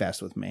Whiskey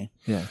Fest with me.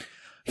 Yeah.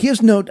 He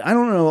has I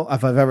don't know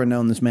if I've ever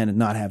known this man to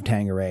not have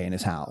Tanqueray in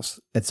his house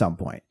at some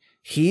point.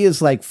 He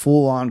is like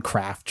full on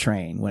craft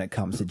train when it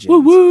comes to gins.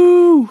 Woo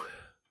woo.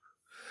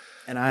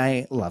 And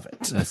I love it.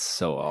 That's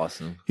so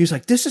awesome. He was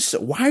like,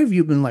 why have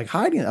you been like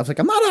hiding it? I was like,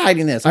 I'm not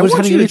hiding this. I Nobody's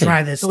want hiding you to anything.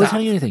 try this Nobody's stuff.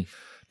 hiding anything.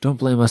 Don't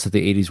blame us that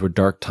the 80s were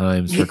dark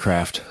times for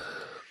craft.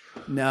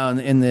 No,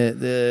 in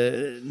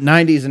the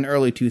 90s and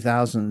early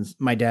 2000s,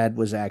 my dad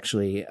was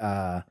actually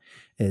a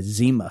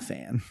Zima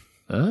fan.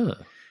 Ah.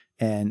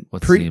 And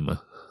What's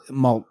Zima?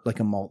 Malt, like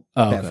a malt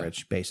okay.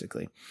 beverage,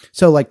 basically.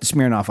 So like the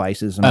Smirnoff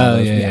Ices and all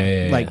those.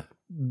 Yeah. Like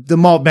the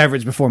malt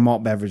beverage before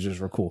malt beverages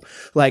were cool.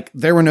 Like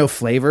there were no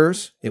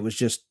flavors. It was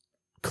just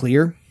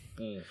clear.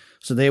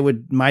 So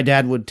my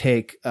dad would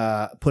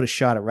put a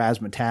shot of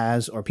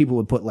razzmatazz, or people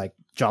would put like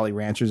Jolly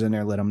Ranchers in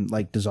there, let them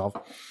like dissolve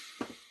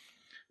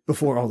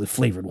before all the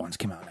flavored ones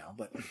came out now.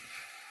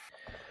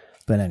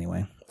 But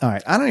anyway, all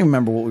right. I don't even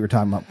remember what we were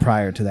talking about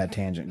prior to that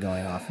tangent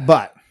going off,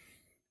 but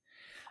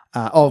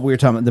we were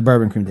talking about the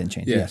bourbon cream didn't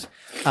change. Yeah. Yes.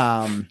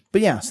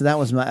 But yeah, so that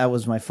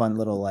was my fun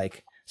little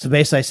like, so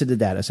basically I said to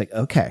Dad, I was like,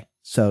 okay,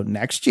 so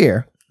next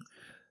year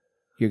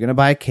you're going to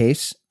buy a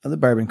case of the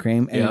bourbon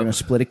cream and you're going to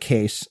split a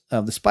case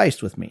of the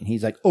spiced with me. And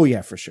he's like, oh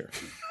yeah, for sure.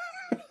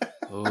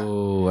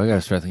 Oh, I got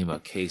to start thinking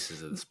about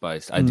cases of the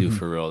spice. I do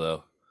for real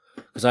though.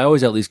 Because I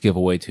always at least give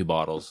away 2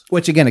 bottles.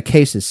 Which again, a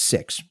case is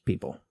 6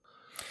 people.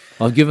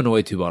 I've given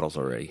away 2 bottles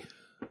already.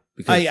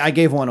 Because I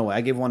gave one away.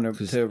 I gave one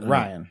to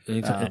Ryan.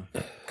 anytime-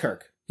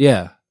 Kirk.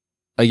 yeah.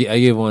 I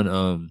gave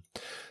one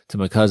to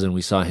my cousin.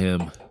 We saw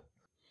him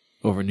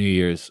over New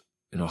Year's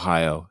in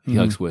Ohio. He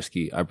likes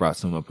whiskey. I brought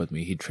some up with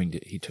me. He drank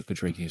it. He took a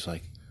drink and he was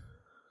like,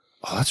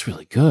 oh, that's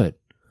really good.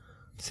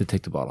 He said,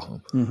 take the bottle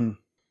home. Mm-hmm.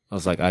 I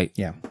was like,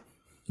 Yeah.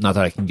 not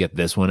that I can get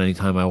this one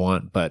anytime I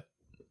want, but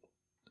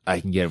I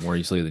can get it more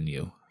easily than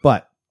you.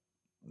 But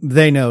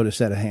they know to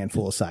set a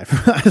handful aside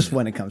for us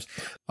when it comes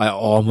I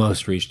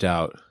almost reached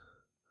out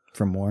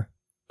for more.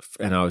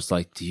 and I was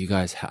like, do you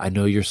guys, I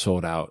know you're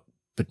sold out,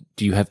 but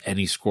do you have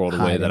any squirreled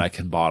away Hiding. that I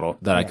can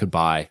I could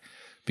buy?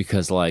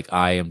 Because like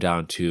I am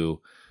down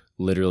to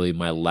literally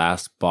my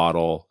last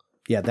bottle.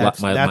 Yeah,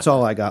 that's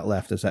all I got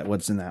left is that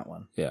what's in that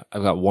one. Yeah.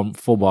 I've got 1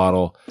 full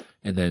bottle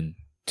and then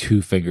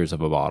 2 fingers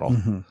of a bottle.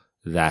 Mm-hmm.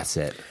 That's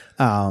it.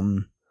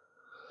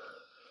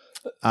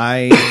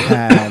 I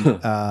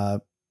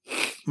had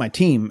my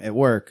team at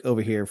work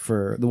over here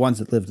for the ones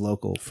that lived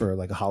local for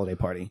like a holiday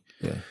party.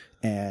 Yeah.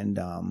 And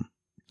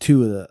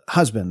 2 of the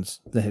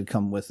husbands that had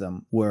come with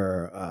them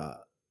were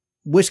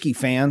whiskey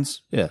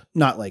fans. Yeah.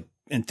 Not like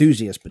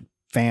enthusiasts, but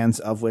fans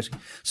of whiskey.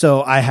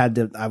 So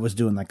I was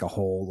doing like a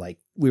whole, like,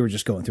 we were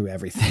just going through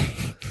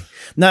everything.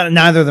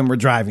 Neither of them were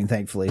driving,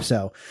 thankfully.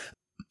 So,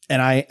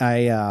 and I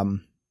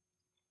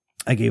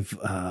gave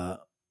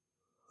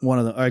one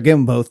of them, or I gave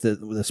them both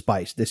the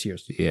spice this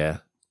year's. Yeah.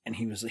 And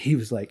he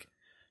was like,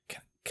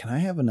 can I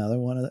have another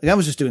one of I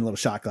was just doing little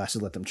shot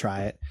glasses, let them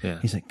try it. Yeah.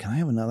 He's like, can I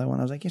have another one?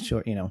 I was like, yeah,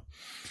 sure.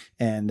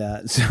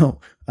 And so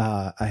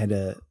I had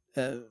a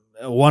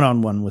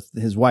one-on-one with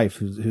his wife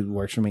who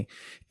works for me.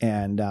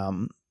 And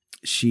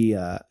she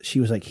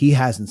was like, he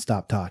hasn't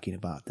stopped talking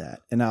about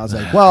that. And I was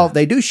like, well,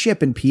 they do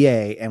ship in PA,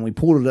 and we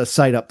pulled a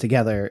site up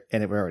together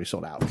and it were already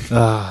sold out.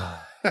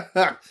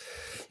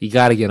 You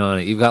got to get on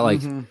it. You've got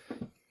like,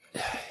 Mm-hmm.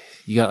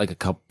 you got like a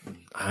couple,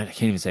 I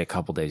can't even say a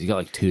couple days. You got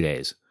like 2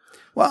 days.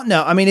 Well,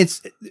 no, I mean,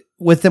 it's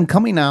with them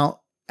coming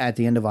out at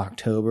the end of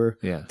October.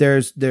 Yeah.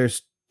 There's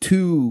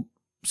 2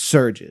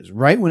 surges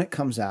right when it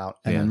comes out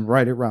and Yeah. then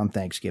right around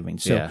Thanksgiving.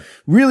 So Yeah.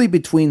 really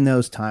between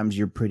those times,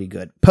 you're pretty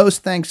good.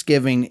 Post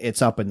Thanksgiving,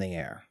 it's up in the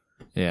air.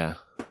 Yeah.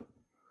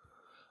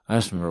 I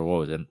just remember, what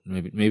was it?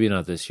 Maybe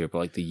not this year, but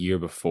like the year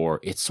before,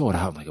 it sold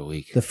out in like a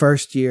week. The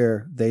first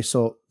year they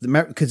sold,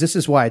 because this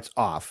is why it's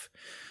off.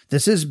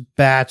 This is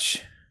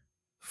batch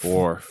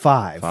 4,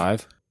 5.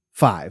 5.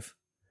 5.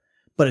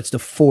 But it's the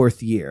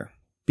 4th year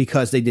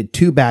because they did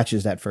 2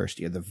 batches that first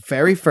year. The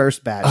very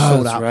first batch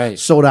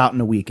that's sold out in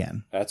a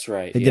weekend. That's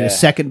right. They did a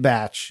second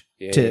batch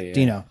Yeah.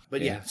 you know,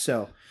 but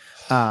so,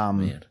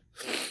 Man.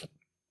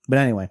 but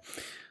anyway,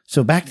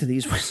 so back to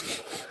these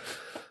whiskeys.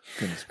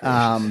 Goodness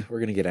gracious. We're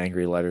gonna get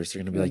angry letters.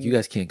 They're gonna be like, "You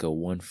guys can't go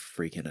one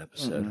freaking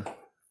episode."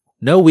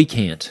 No, we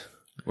can't.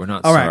 We're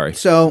not All sorry. right,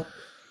 so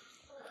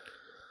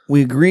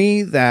we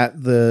agree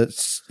that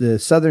the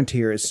Southern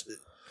Tier is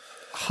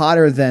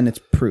hotter than its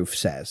proof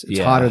says. It's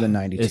hotter than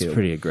 92. It's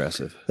pretty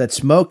aggressive. That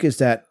smoke is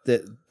that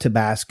the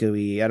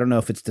Tabasco-y. I don't know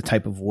if it's the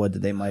type of wood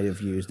that they might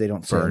have used. They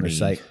don't say on their Burny.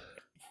 site.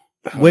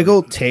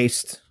 Wiggle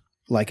tastes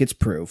like it's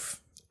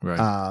proof.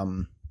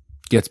 Right.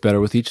 Gets better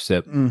with each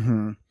sip.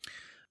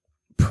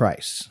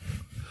 Price.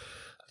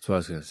 That's what I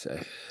was gonna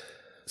say.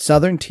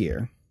 Southern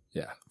Tier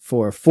Yeah.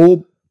 for a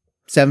full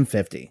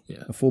 $7.50,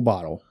 Yeah. a full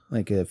bottle,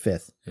 like a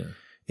fifth, Yeah.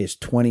 is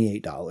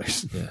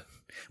 $28. Yeah.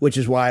 Which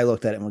is why I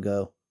looked at it and would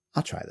go,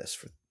 I'll try this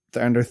for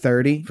under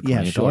 30. For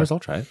Yeah, $28, sure. I'll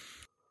try it.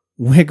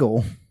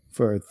 Wiggle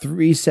for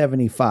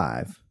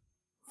 $3.75,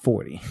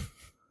 40.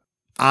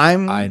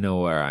 I know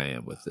where I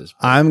am with this.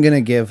 I'm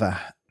gonna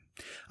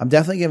I'm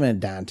definitely giving a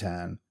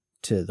downtown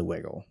to the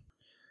Wiggle,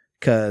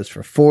 because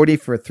for 40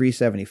 for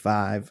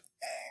 $3.75,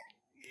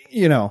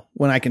 you know,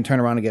 when I can turn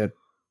around and get a,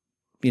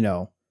 you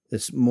know,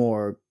 this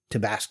more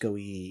Tabasco-y,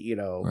 you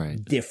know,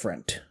 Right.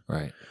 different.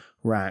 Right.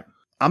 Right.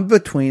 I'm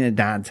between a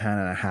downtown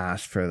and a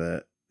hash for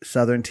the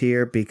Southern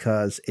Tier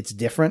because it's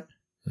different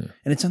and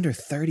it's under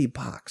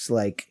 $30.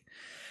 Like,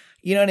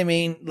 you know what I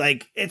mean?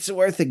 Like, it's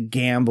worth a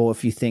gamble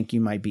if you think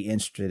you might be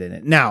interested in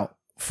it. Now,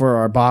 for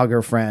our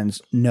bogger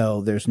friends,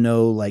 no, there's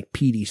no like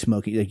peaty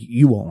smoky. Like,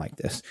 you won't like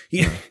this.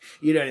 You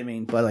know what I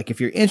mean? But like, if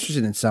you're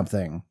interested in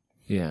something,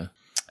 Yeah.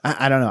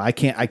 I don't know. I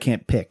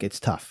can't pick. It's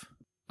tough.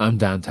 I'm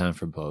downtown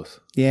for both.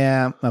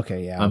 Yeah.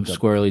 Okay. Yeah. I'm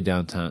squarely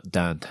downtown.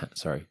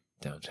 Sorry.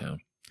 Downtown.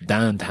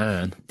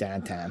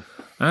 downtown.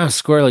 I'm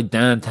squarely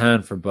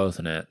downtown for both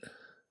in it.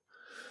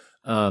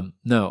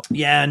 No.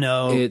 Yeah.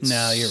 No. It's-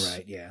 No. You're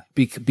right. Yeah.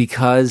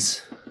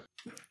 Because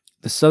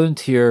the Southern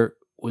Tier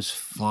was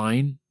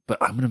fine, but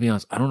I'm going to be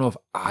honest, I don't know if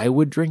I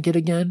would drink it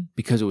again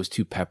because it was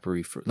too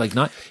peppery for, like,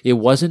 not, it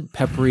wasn't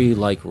peppery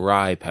like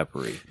rye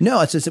peppery.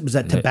 No, it's just it was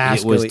that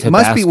Tabasco. was It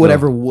must be Tabasco.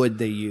 whatever wood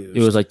they used.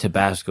 It was like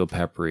Tabasco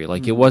peppery.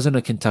 Like, it wasn't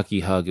a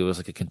Kentucky hug. It was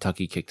like a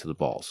Kentucky kick to the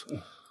balls.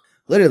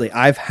 Literally,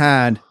 I've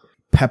had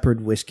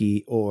peppered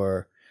whiskey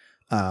or,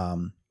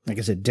 like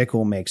I said,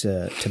 Dickel makes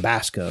a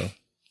Tabasco,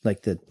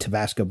 like the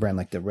Tabasco brand,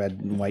 like the red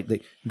and white,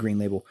 the green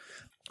label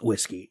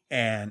whiskey.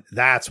 And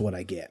that's what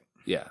I get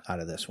Yeah. out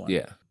of this one.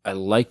 Yeah. I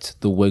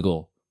liked the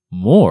Wiggle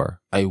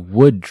more. I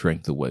would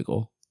drink the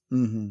Wiggle.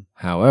 Mm-hmm.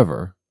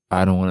 However,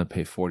 I don't want to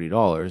pay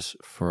 $40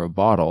 for a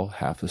bottle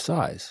half the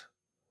size.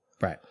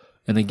 Right.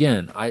 And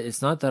again,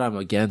 it's not that I'm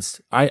against.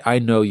 I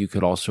know you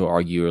could also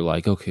argue, you're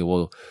like, okay,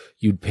 well,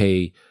 you'd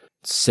pay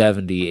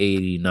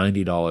 $70, $80,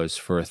 $90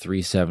 for a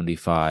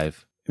 $3.75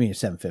 I mean,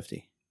 it's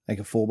 $7.50, like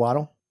a full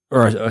bottle.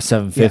 or a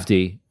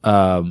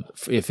 $7.50.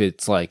 If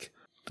it's like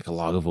a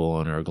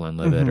Lagavulin or a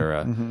Glenlivet or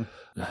a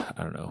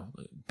I don't know,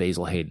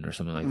 Basil Hayden or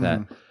something like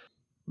that.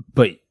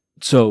 But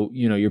so,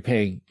 you know, you're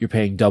paying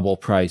double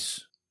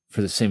price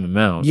for the same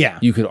amount. Yeah.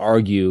 You could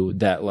argue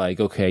that, like,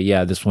 okay,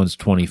 yeah, this one's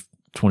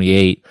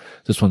 28,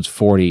 this one's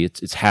 40.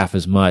 It's half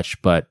as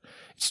much, but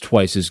it's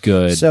twice as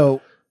good.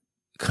 So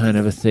kind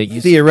of a thing.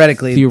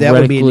 theoretically, that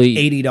would be an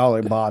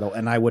 $80 bottle,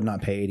 and I would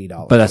not pay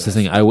 $80. But that's the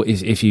thing.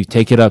 If you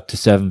take it up to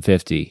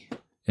 $7.50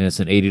 and it's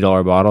an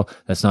 $80 bottle,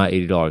 that's not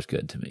 $80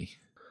 good to me.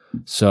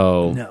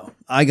 So No,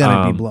 I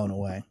gotta be blown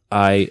away.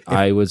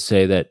 I would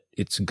say that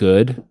it's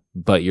good,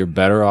 but you're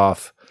better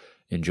off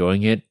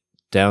enjoying it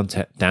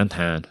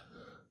downtown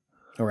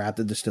Or at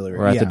the distillery.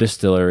 or at the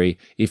distillery.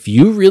 If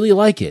you really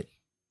like it,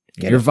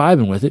 Get you're it.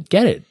 vibing with it,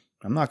 get it.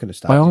 I'm not going to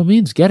stop By you. all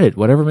means, get it.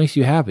 Whatever makes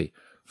you happy.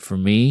 For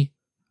me,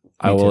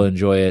 I will too.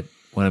 enjoy it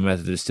when I'm at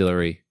the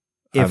distillery.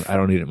 I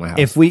don't need it in my house.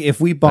 If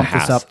we bump The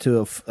this Haas. up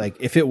to like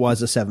if it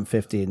was a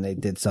 $7.50 and they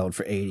did sell it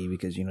for $80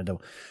 because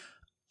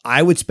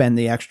I would spend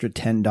the extra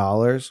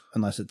 $10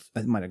 unless it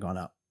might have gone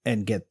up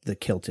and get the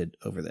kilted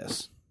over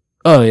this.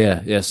 Oh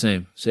yeah,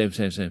 same.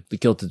 The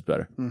Kilted's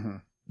better. Mm-hmm.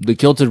 The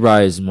Kilted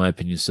Rye is, in my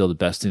opinion, still the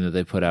best thing that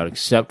they put out,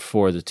 except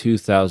for the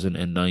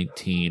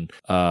 2019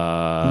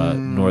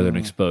 Northern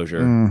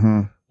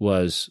Exposure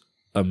was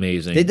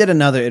amazing. They did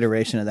another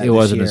iteration of that. It this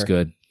wasn't year. as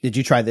good. Did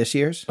you try this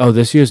year's? Oh,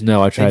 this year's?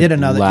 No, I tried did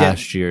another-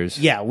 last year's.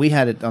 Yeah, we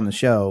had it on the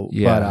show.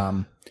 Yeah.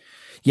 But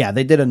yeah,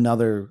 they did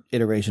another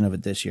iteration of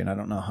it this year, and I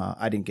don't know how.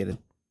 I didn't get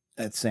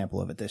a sample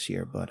of it this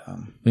year, but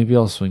Maybe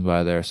I'll swing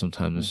by there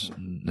sometime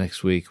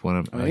next week when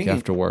I'm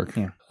after work.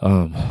 Yeah.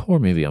 Or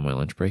maybe on my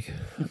lunch break.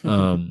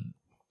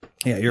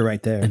 yeah, you're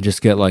right there. And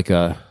just get like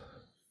a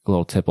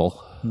little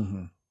tipple,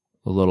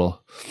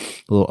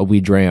 a wee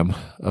dram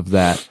of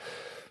that.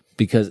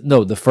 Because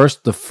no, the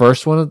first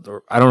one,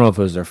 I don't know if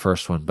it was their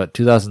first one, but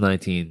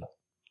 2019,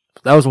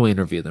 that was when we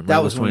interviewed them. Right? That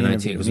It was when we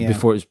 2019. interviewed It was them, yeah.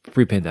 before, it was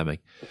pre-pandemic.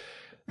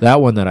 That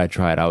one that I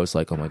tried, I was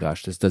like, oh my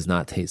gosh, this does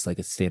not taste like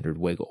a standard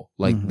Wiggle.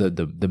 Like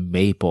the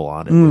maple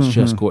on it was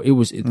just It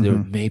was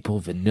the maple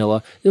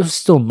vanilla. It was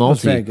still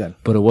malty, very good.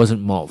 but it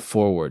wasn't malt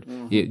forward.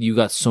 You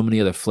got so many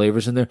other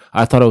flavors in there.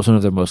 I thought it was one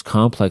of their most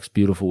complex,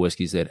 beautiful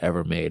whiskeys they'd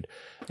ever made.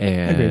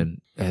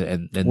 And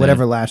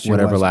Whatever last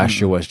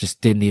year was.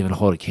 just didn't even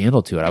hold a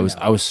candle to it.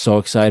 I was so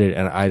excited,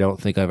 and I don't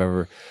think I've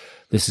ever.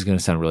 This is going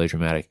to sound really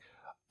dramatic.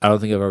 I don't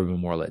think I've ever been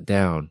more let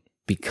down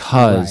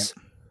because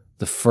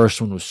the first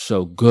one was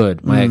so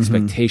good. My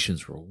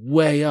expectations were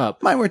way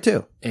up. Mine were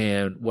too.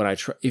 And when I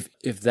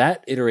if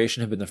that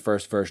iteration had been the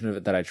first version of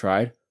it that I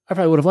tried, I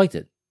probably would have liked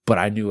it. But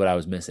I knew what I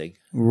was missing,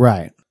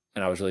 right?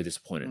 And I was really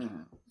disappointed.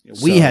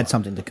 We had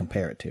something to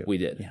compare it to. We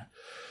did, yeah.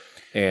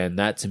 And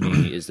that to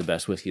me is the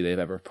best whiskey they've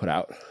ever put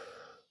out.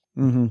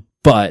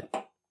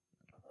 But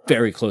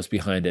very close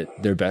behind it,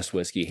 their best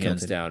whiskey,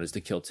 hands down, is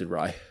the Kilted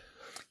Rye.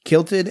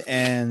 Kilted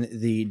and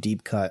the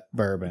Deep Cut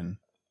Bourbon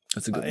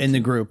That's a good in the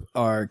group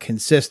are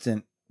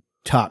consistent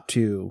top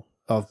two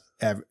of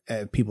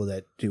people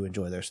that do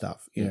enjoy their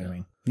stuff. You know what I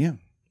mean? Yeah.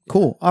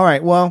 Cool. All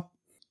right. Well,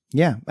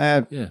 yeah.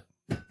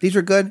 These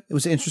were good. It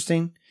was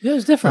interesting. Yeah, it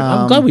was different.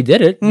 I'm glad we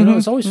did it. You know,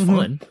 it's always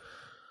fun.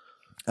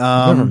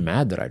 I'm never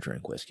mad that I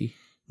drank whiskey.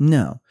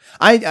 No.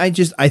 I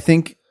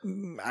think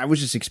I was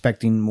just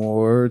expecting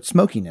more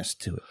smokiness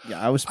to it. Yeah,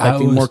 I was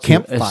expecting more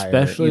campfire.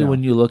 Especially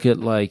when you look at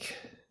Wiggles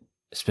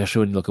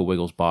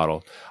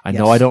bottle. I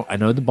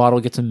know the bottle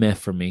gets a meh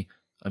from me.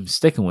 I'm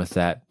sticking with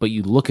that. But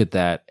you look at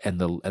that and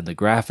the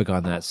graphic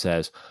on that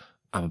says,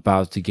 I'm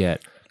about to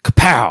get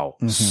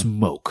kapow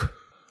smoke.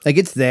 Like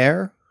it's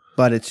there,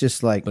 but it's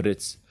just like but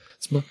it's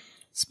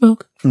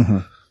smoke.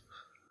 Any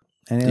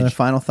other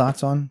final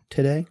thoughts on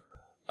today?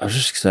 I was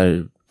just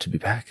excited to be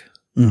back.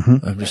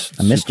 I'm just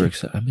super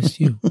excited. I missed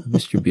you. I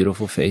missed your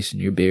beautiful face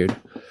and your beard.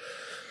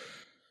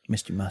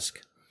 Mr.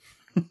 Musk.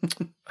 I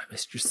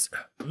missed your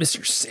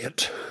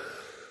scent.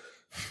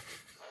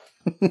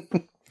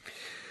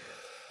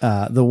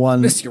 The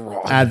one Miss you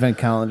wrong. advent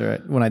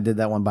calendar when I did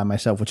that one by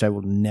myself, which I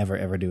will never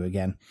ever do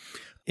again.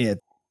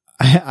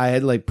 I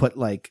had like put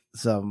like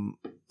some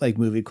like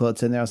movie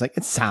quotes in there. I was like,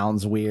 it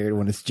sounds weird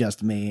when it's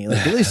just me.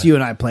 Like at least you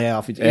and I play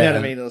off each other. You know what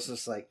I mean? It was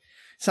just like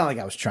it's not like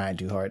I was trying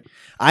too hard.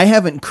 I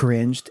haven't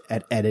cringed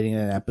at editing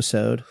an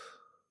episode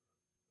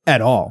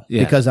at all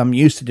because I'm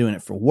used to doing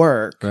it for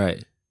work.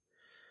 Right.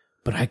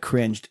 But I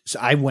cringed. So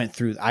I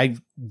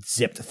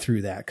zipped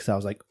through that because I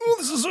was like, oh,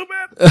 this is so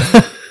bad.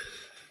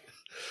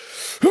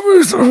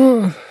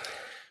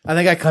 I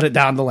think I cut it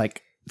down to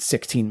like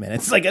 16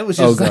 minutes. Like it was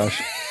just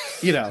gosh.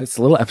 You know. It's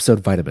a little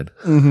episode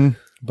vitamin.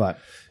 But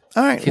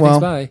all right. Okay,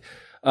 well, thanks,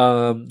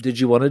 bye. Did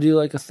you want to do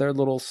like a third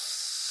little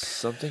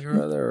something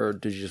or other, or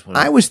did you just want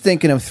to... I was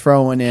thinking of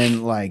throwing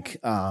in like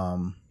I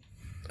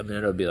mean,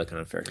 it would be like an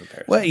unfair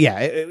comparison. Well,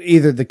 yeah,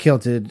 either the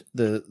Kilted,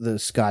 the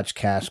Scotch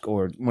cask,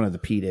 or one of the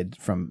peated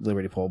from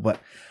Liberty Pole. But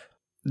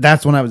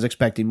that's when I was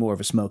expecting more of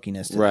a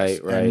smokiness. To right,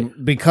 this. Right.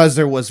 And because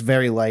there was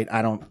very light,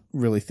 I don't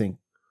really think,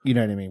 you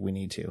know what I mean, we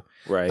need to.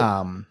 Right.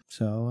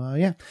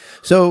 Yeah.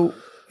 So,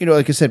 you know,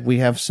 like I said, we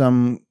have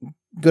some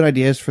good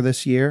ideas for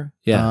this year.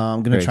 Yeah.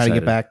 I'm going to try to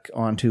get back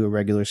onto a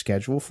regular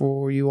schedule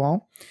for you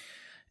all.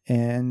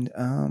 And,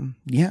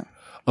 yeah.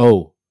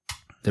 Oh,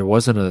 there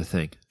was another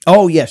thing.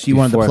 Oh, yes. You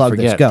wanted to plug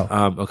this. Go.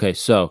 Okay.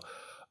 So,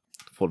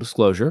 full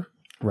disclosure.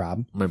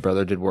 Rob. My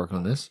brother did work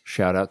on this.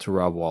 Shout out to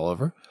Rob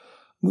Walliver.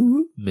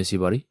 Woo-hoo. Miss you,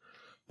 buddy.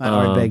 My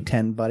Ardbeg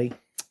 10 buddy.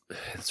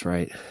 That's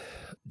right.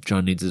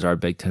 John needs his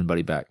Ardbeg 10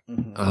 buddy back.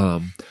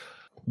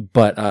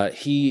 But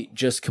he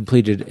just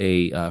completed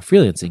a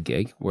freelancing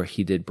gig where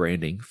he did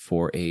branding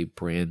for a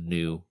brand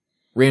new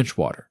ranch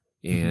water.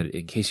 And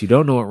in case you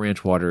don't know what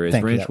ranch water is,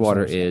 ranch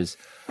water is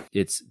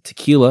it's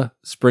tequila,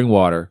 spring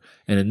water,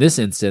 and in this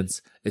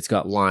instance, it's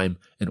got lime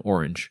and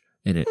orange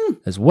in it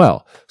as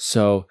well.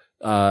 So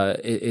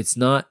it's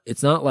not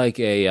like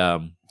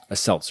a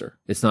seltzer.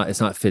 It's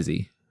not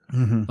fizzy.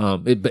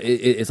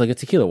 It's like a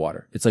tequila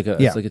water. It's like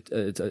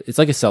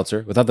a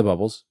seltzer without the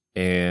bubbles,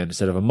 and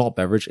instead of a malt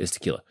beverage, it's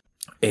tequila.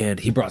 And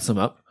he brought some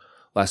up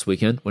last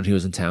weekend when he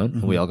was in town,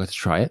 and we all got to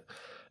try it.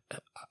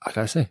 I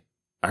gotta say,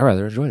 I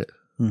rather enjoyed it.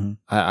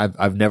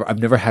 I've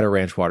never had a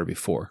ranch water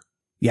before.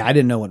 Yeah, I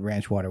didn't know what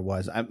ranch water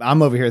was.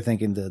 I'm over here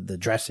thinking the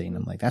dressing.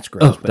 I'm like, that's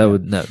gross. Oh, that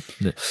would no.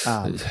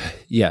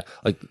 Yeah,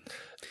 like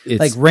it's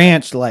like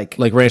ranch, like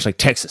ranch, like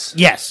Texas.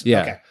 Yes.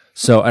 Yeah. Okay.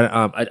 So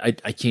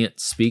I can't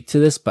speak to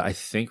this, but I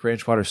think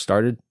ranch water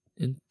started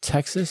in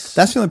Texas.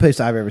 That's the only place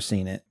I've ever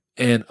seen it.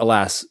 And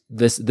alas,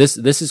 this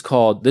is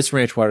called, this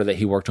ranch water that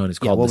he worked on is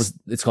called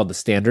it's called the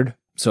Standard.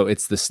 So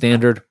it's the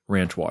Standard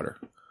ranch water.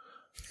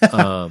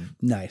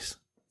 Nice.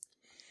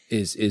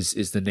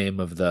 Is the name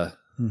of the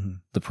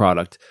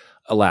product.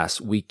 Alas,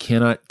 we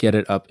cannot get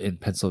it up in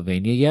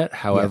Pennsylvania yet.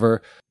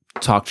 However,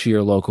 talk to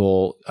your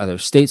local either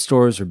state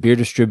stores or beer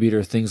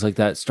distributor, things like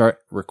that. Start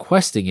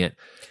requesting it,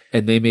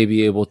 and they may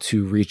be able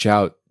to reach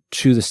out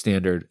to the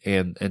Standard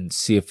and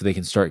see if they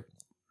can start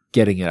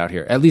getting it out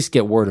here. At least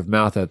get word of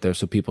mouth out there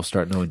so people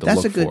start knowing to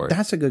look for it.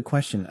 That's a good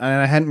question.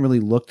 I hadn't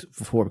really looked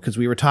before because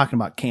we were talking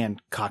about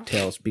canned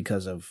cocktails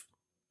because of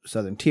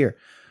Southern Tier.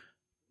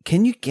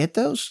 Can you get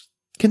those?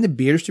 Can the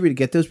beer distributor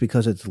get those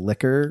because it's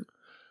liquor,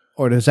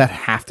 or does that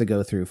have to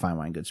go through Fine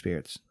Wine Good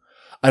Spirits?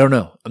 I don't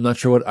know. I'm not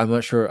sure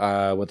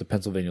what the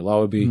Pennsylvania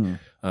law would be.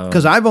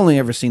 Because I've only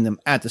ever seen them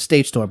at the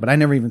state store, but I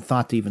never even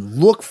thought to even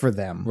look for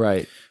them.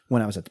 Right.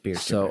 When I was at the beer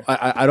store. So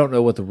I don't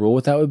know what the rule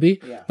with that would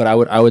be, but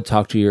I would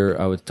talk to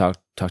your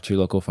talk to your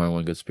local Fine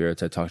Wine Good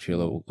Spirits. I'd talk to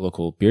your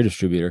local beer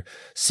distributor,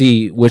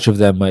 see which of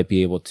them might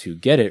be able to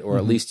get it, or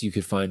at least you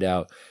could find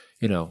out,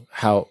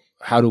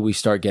 how do we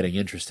start getting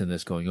interest in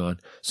this going on.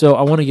 So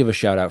I want to give a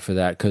shout out for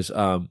that because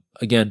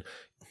again,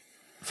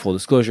 full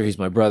disclosure, he's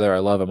my brother. I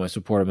love him. I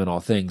support him in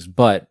all things,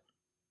 but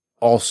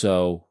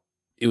also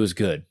it was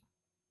good.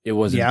 It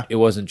wasn't. Yeah. It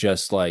wasn't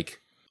just like.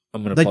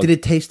 I'm gonna did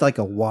it taste like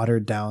a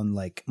watered down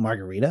like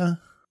margarita?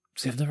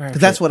 See, I've never.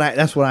 Because that's what I.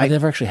 I've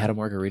never actually had a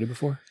margarita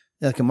before.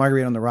 Like a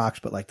margarita on the rocks,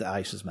 but like the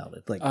ice is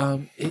melted. Like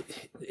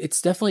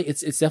it's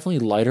definitely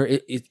lighter.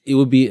 It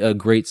would be a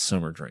great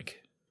summer drink.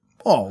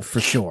 Oh, for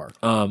sure.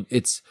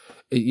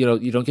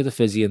 You don't get the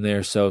fizzy in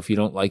there, so if you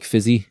don't like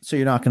fizzy, so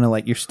you're not gonna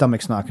your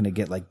stomach's not gonna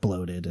get like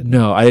bloated.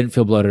 No, I didn't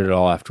feel bloated at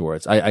all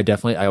afterwards. I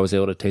was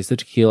able to taste the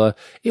tequila.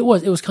 It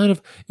was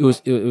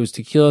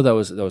tequila that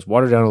was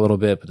watered down a little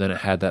bit, but then it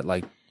had that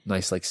like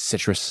nice like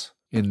citrus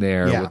in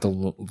there with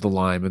the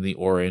lime and the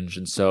orange.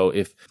 And so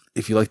if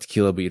you like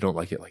tequila but you don't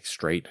like it like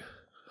straight,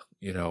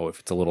 if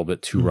it's a little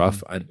bit too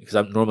rough, because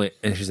I'm normally,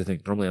 and here's the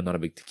thing, normally I'm not a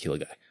big tequila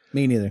guy.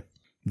 Me neither.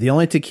 The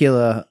only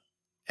tequila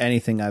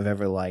anything I've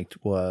ever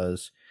liked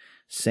was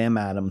Sam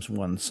Adams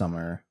one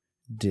summer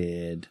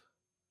did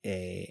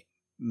a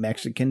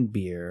Mexican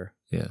beer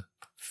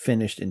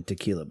finished in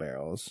tequila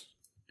barrels.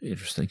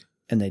 Interesting.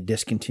 And they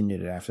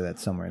discontinued it after that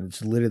summer. And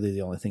it's literally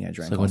the only thing I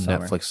drank it's like all when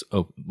summer. Netflix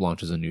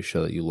launches a new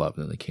show that you love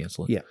and then they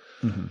cancel it. Yeah.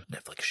 Mm-hmm.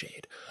 Netflix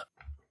shade.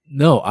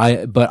 No,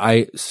 I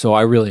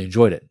really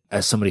enjoyed it.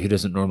 As somebody who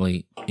doesn't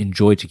normally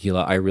enjoy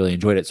tequila, I really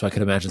enjoyed it. So I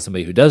could imagine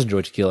somebody who does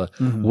enjoy tequila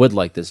would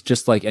like this,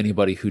 just like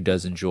anybody who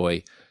does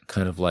enjoy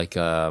kind of like,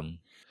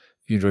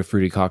 you enjoy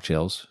fruity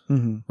cocktails,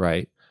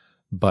 right?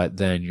 But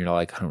then you're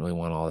like, I don't really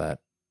want all that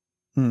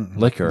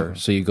liquor.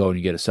 So you go and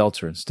you get a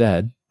seltzer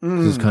instead.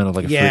 It's kind of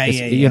like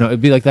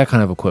it'd be like that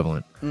kind of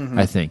equivalent,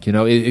 I think.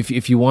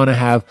 If you want to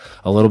have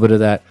a little bit of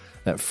that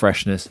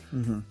freshness,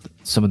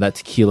 some of that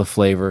tequila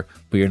flavor,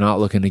 but you're not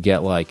looking to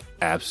get like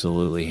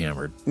absolutely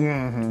hammered. You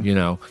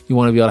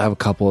want to be able to have a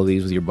couple of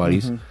these with your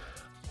buddies.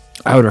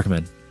 I would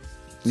recommend.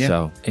 Yeah.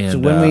 So,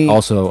 and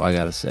also, I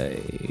gotta say,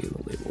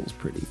 the label's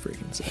pretty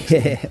freaking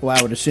sexy. Well,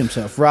 I would assume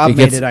so. If Rob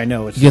made it, I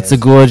know it's. Gets a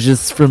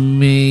gorgeous from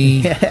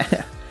me.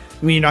 I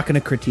mean, you're not going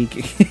to critique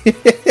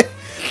it.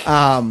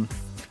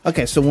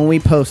 Okay, so when we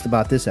post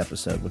about this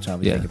episode, which I'll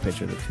be taking a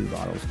picture of the 2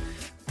 bottles,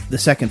 the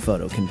second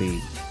photo can be.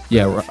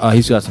 Yeah,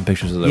 he's got some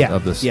pictures of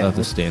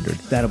the standard.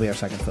 That'll be our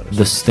second photo.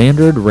 The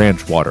standard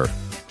ranch water,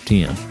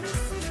 TM.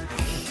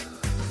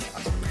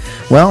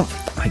 Well,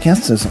 I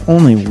guess there's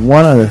only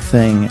one other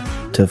thing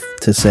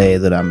to say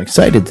that I'm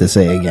excited to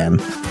say again.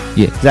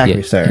 Yeah,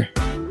 Zachary, sir.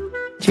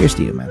 Cheers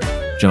to you, man.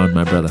 John,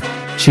 my brother.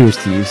 Cheers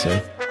to you,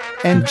 sir.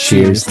 And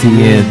cheers to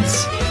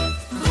Yins.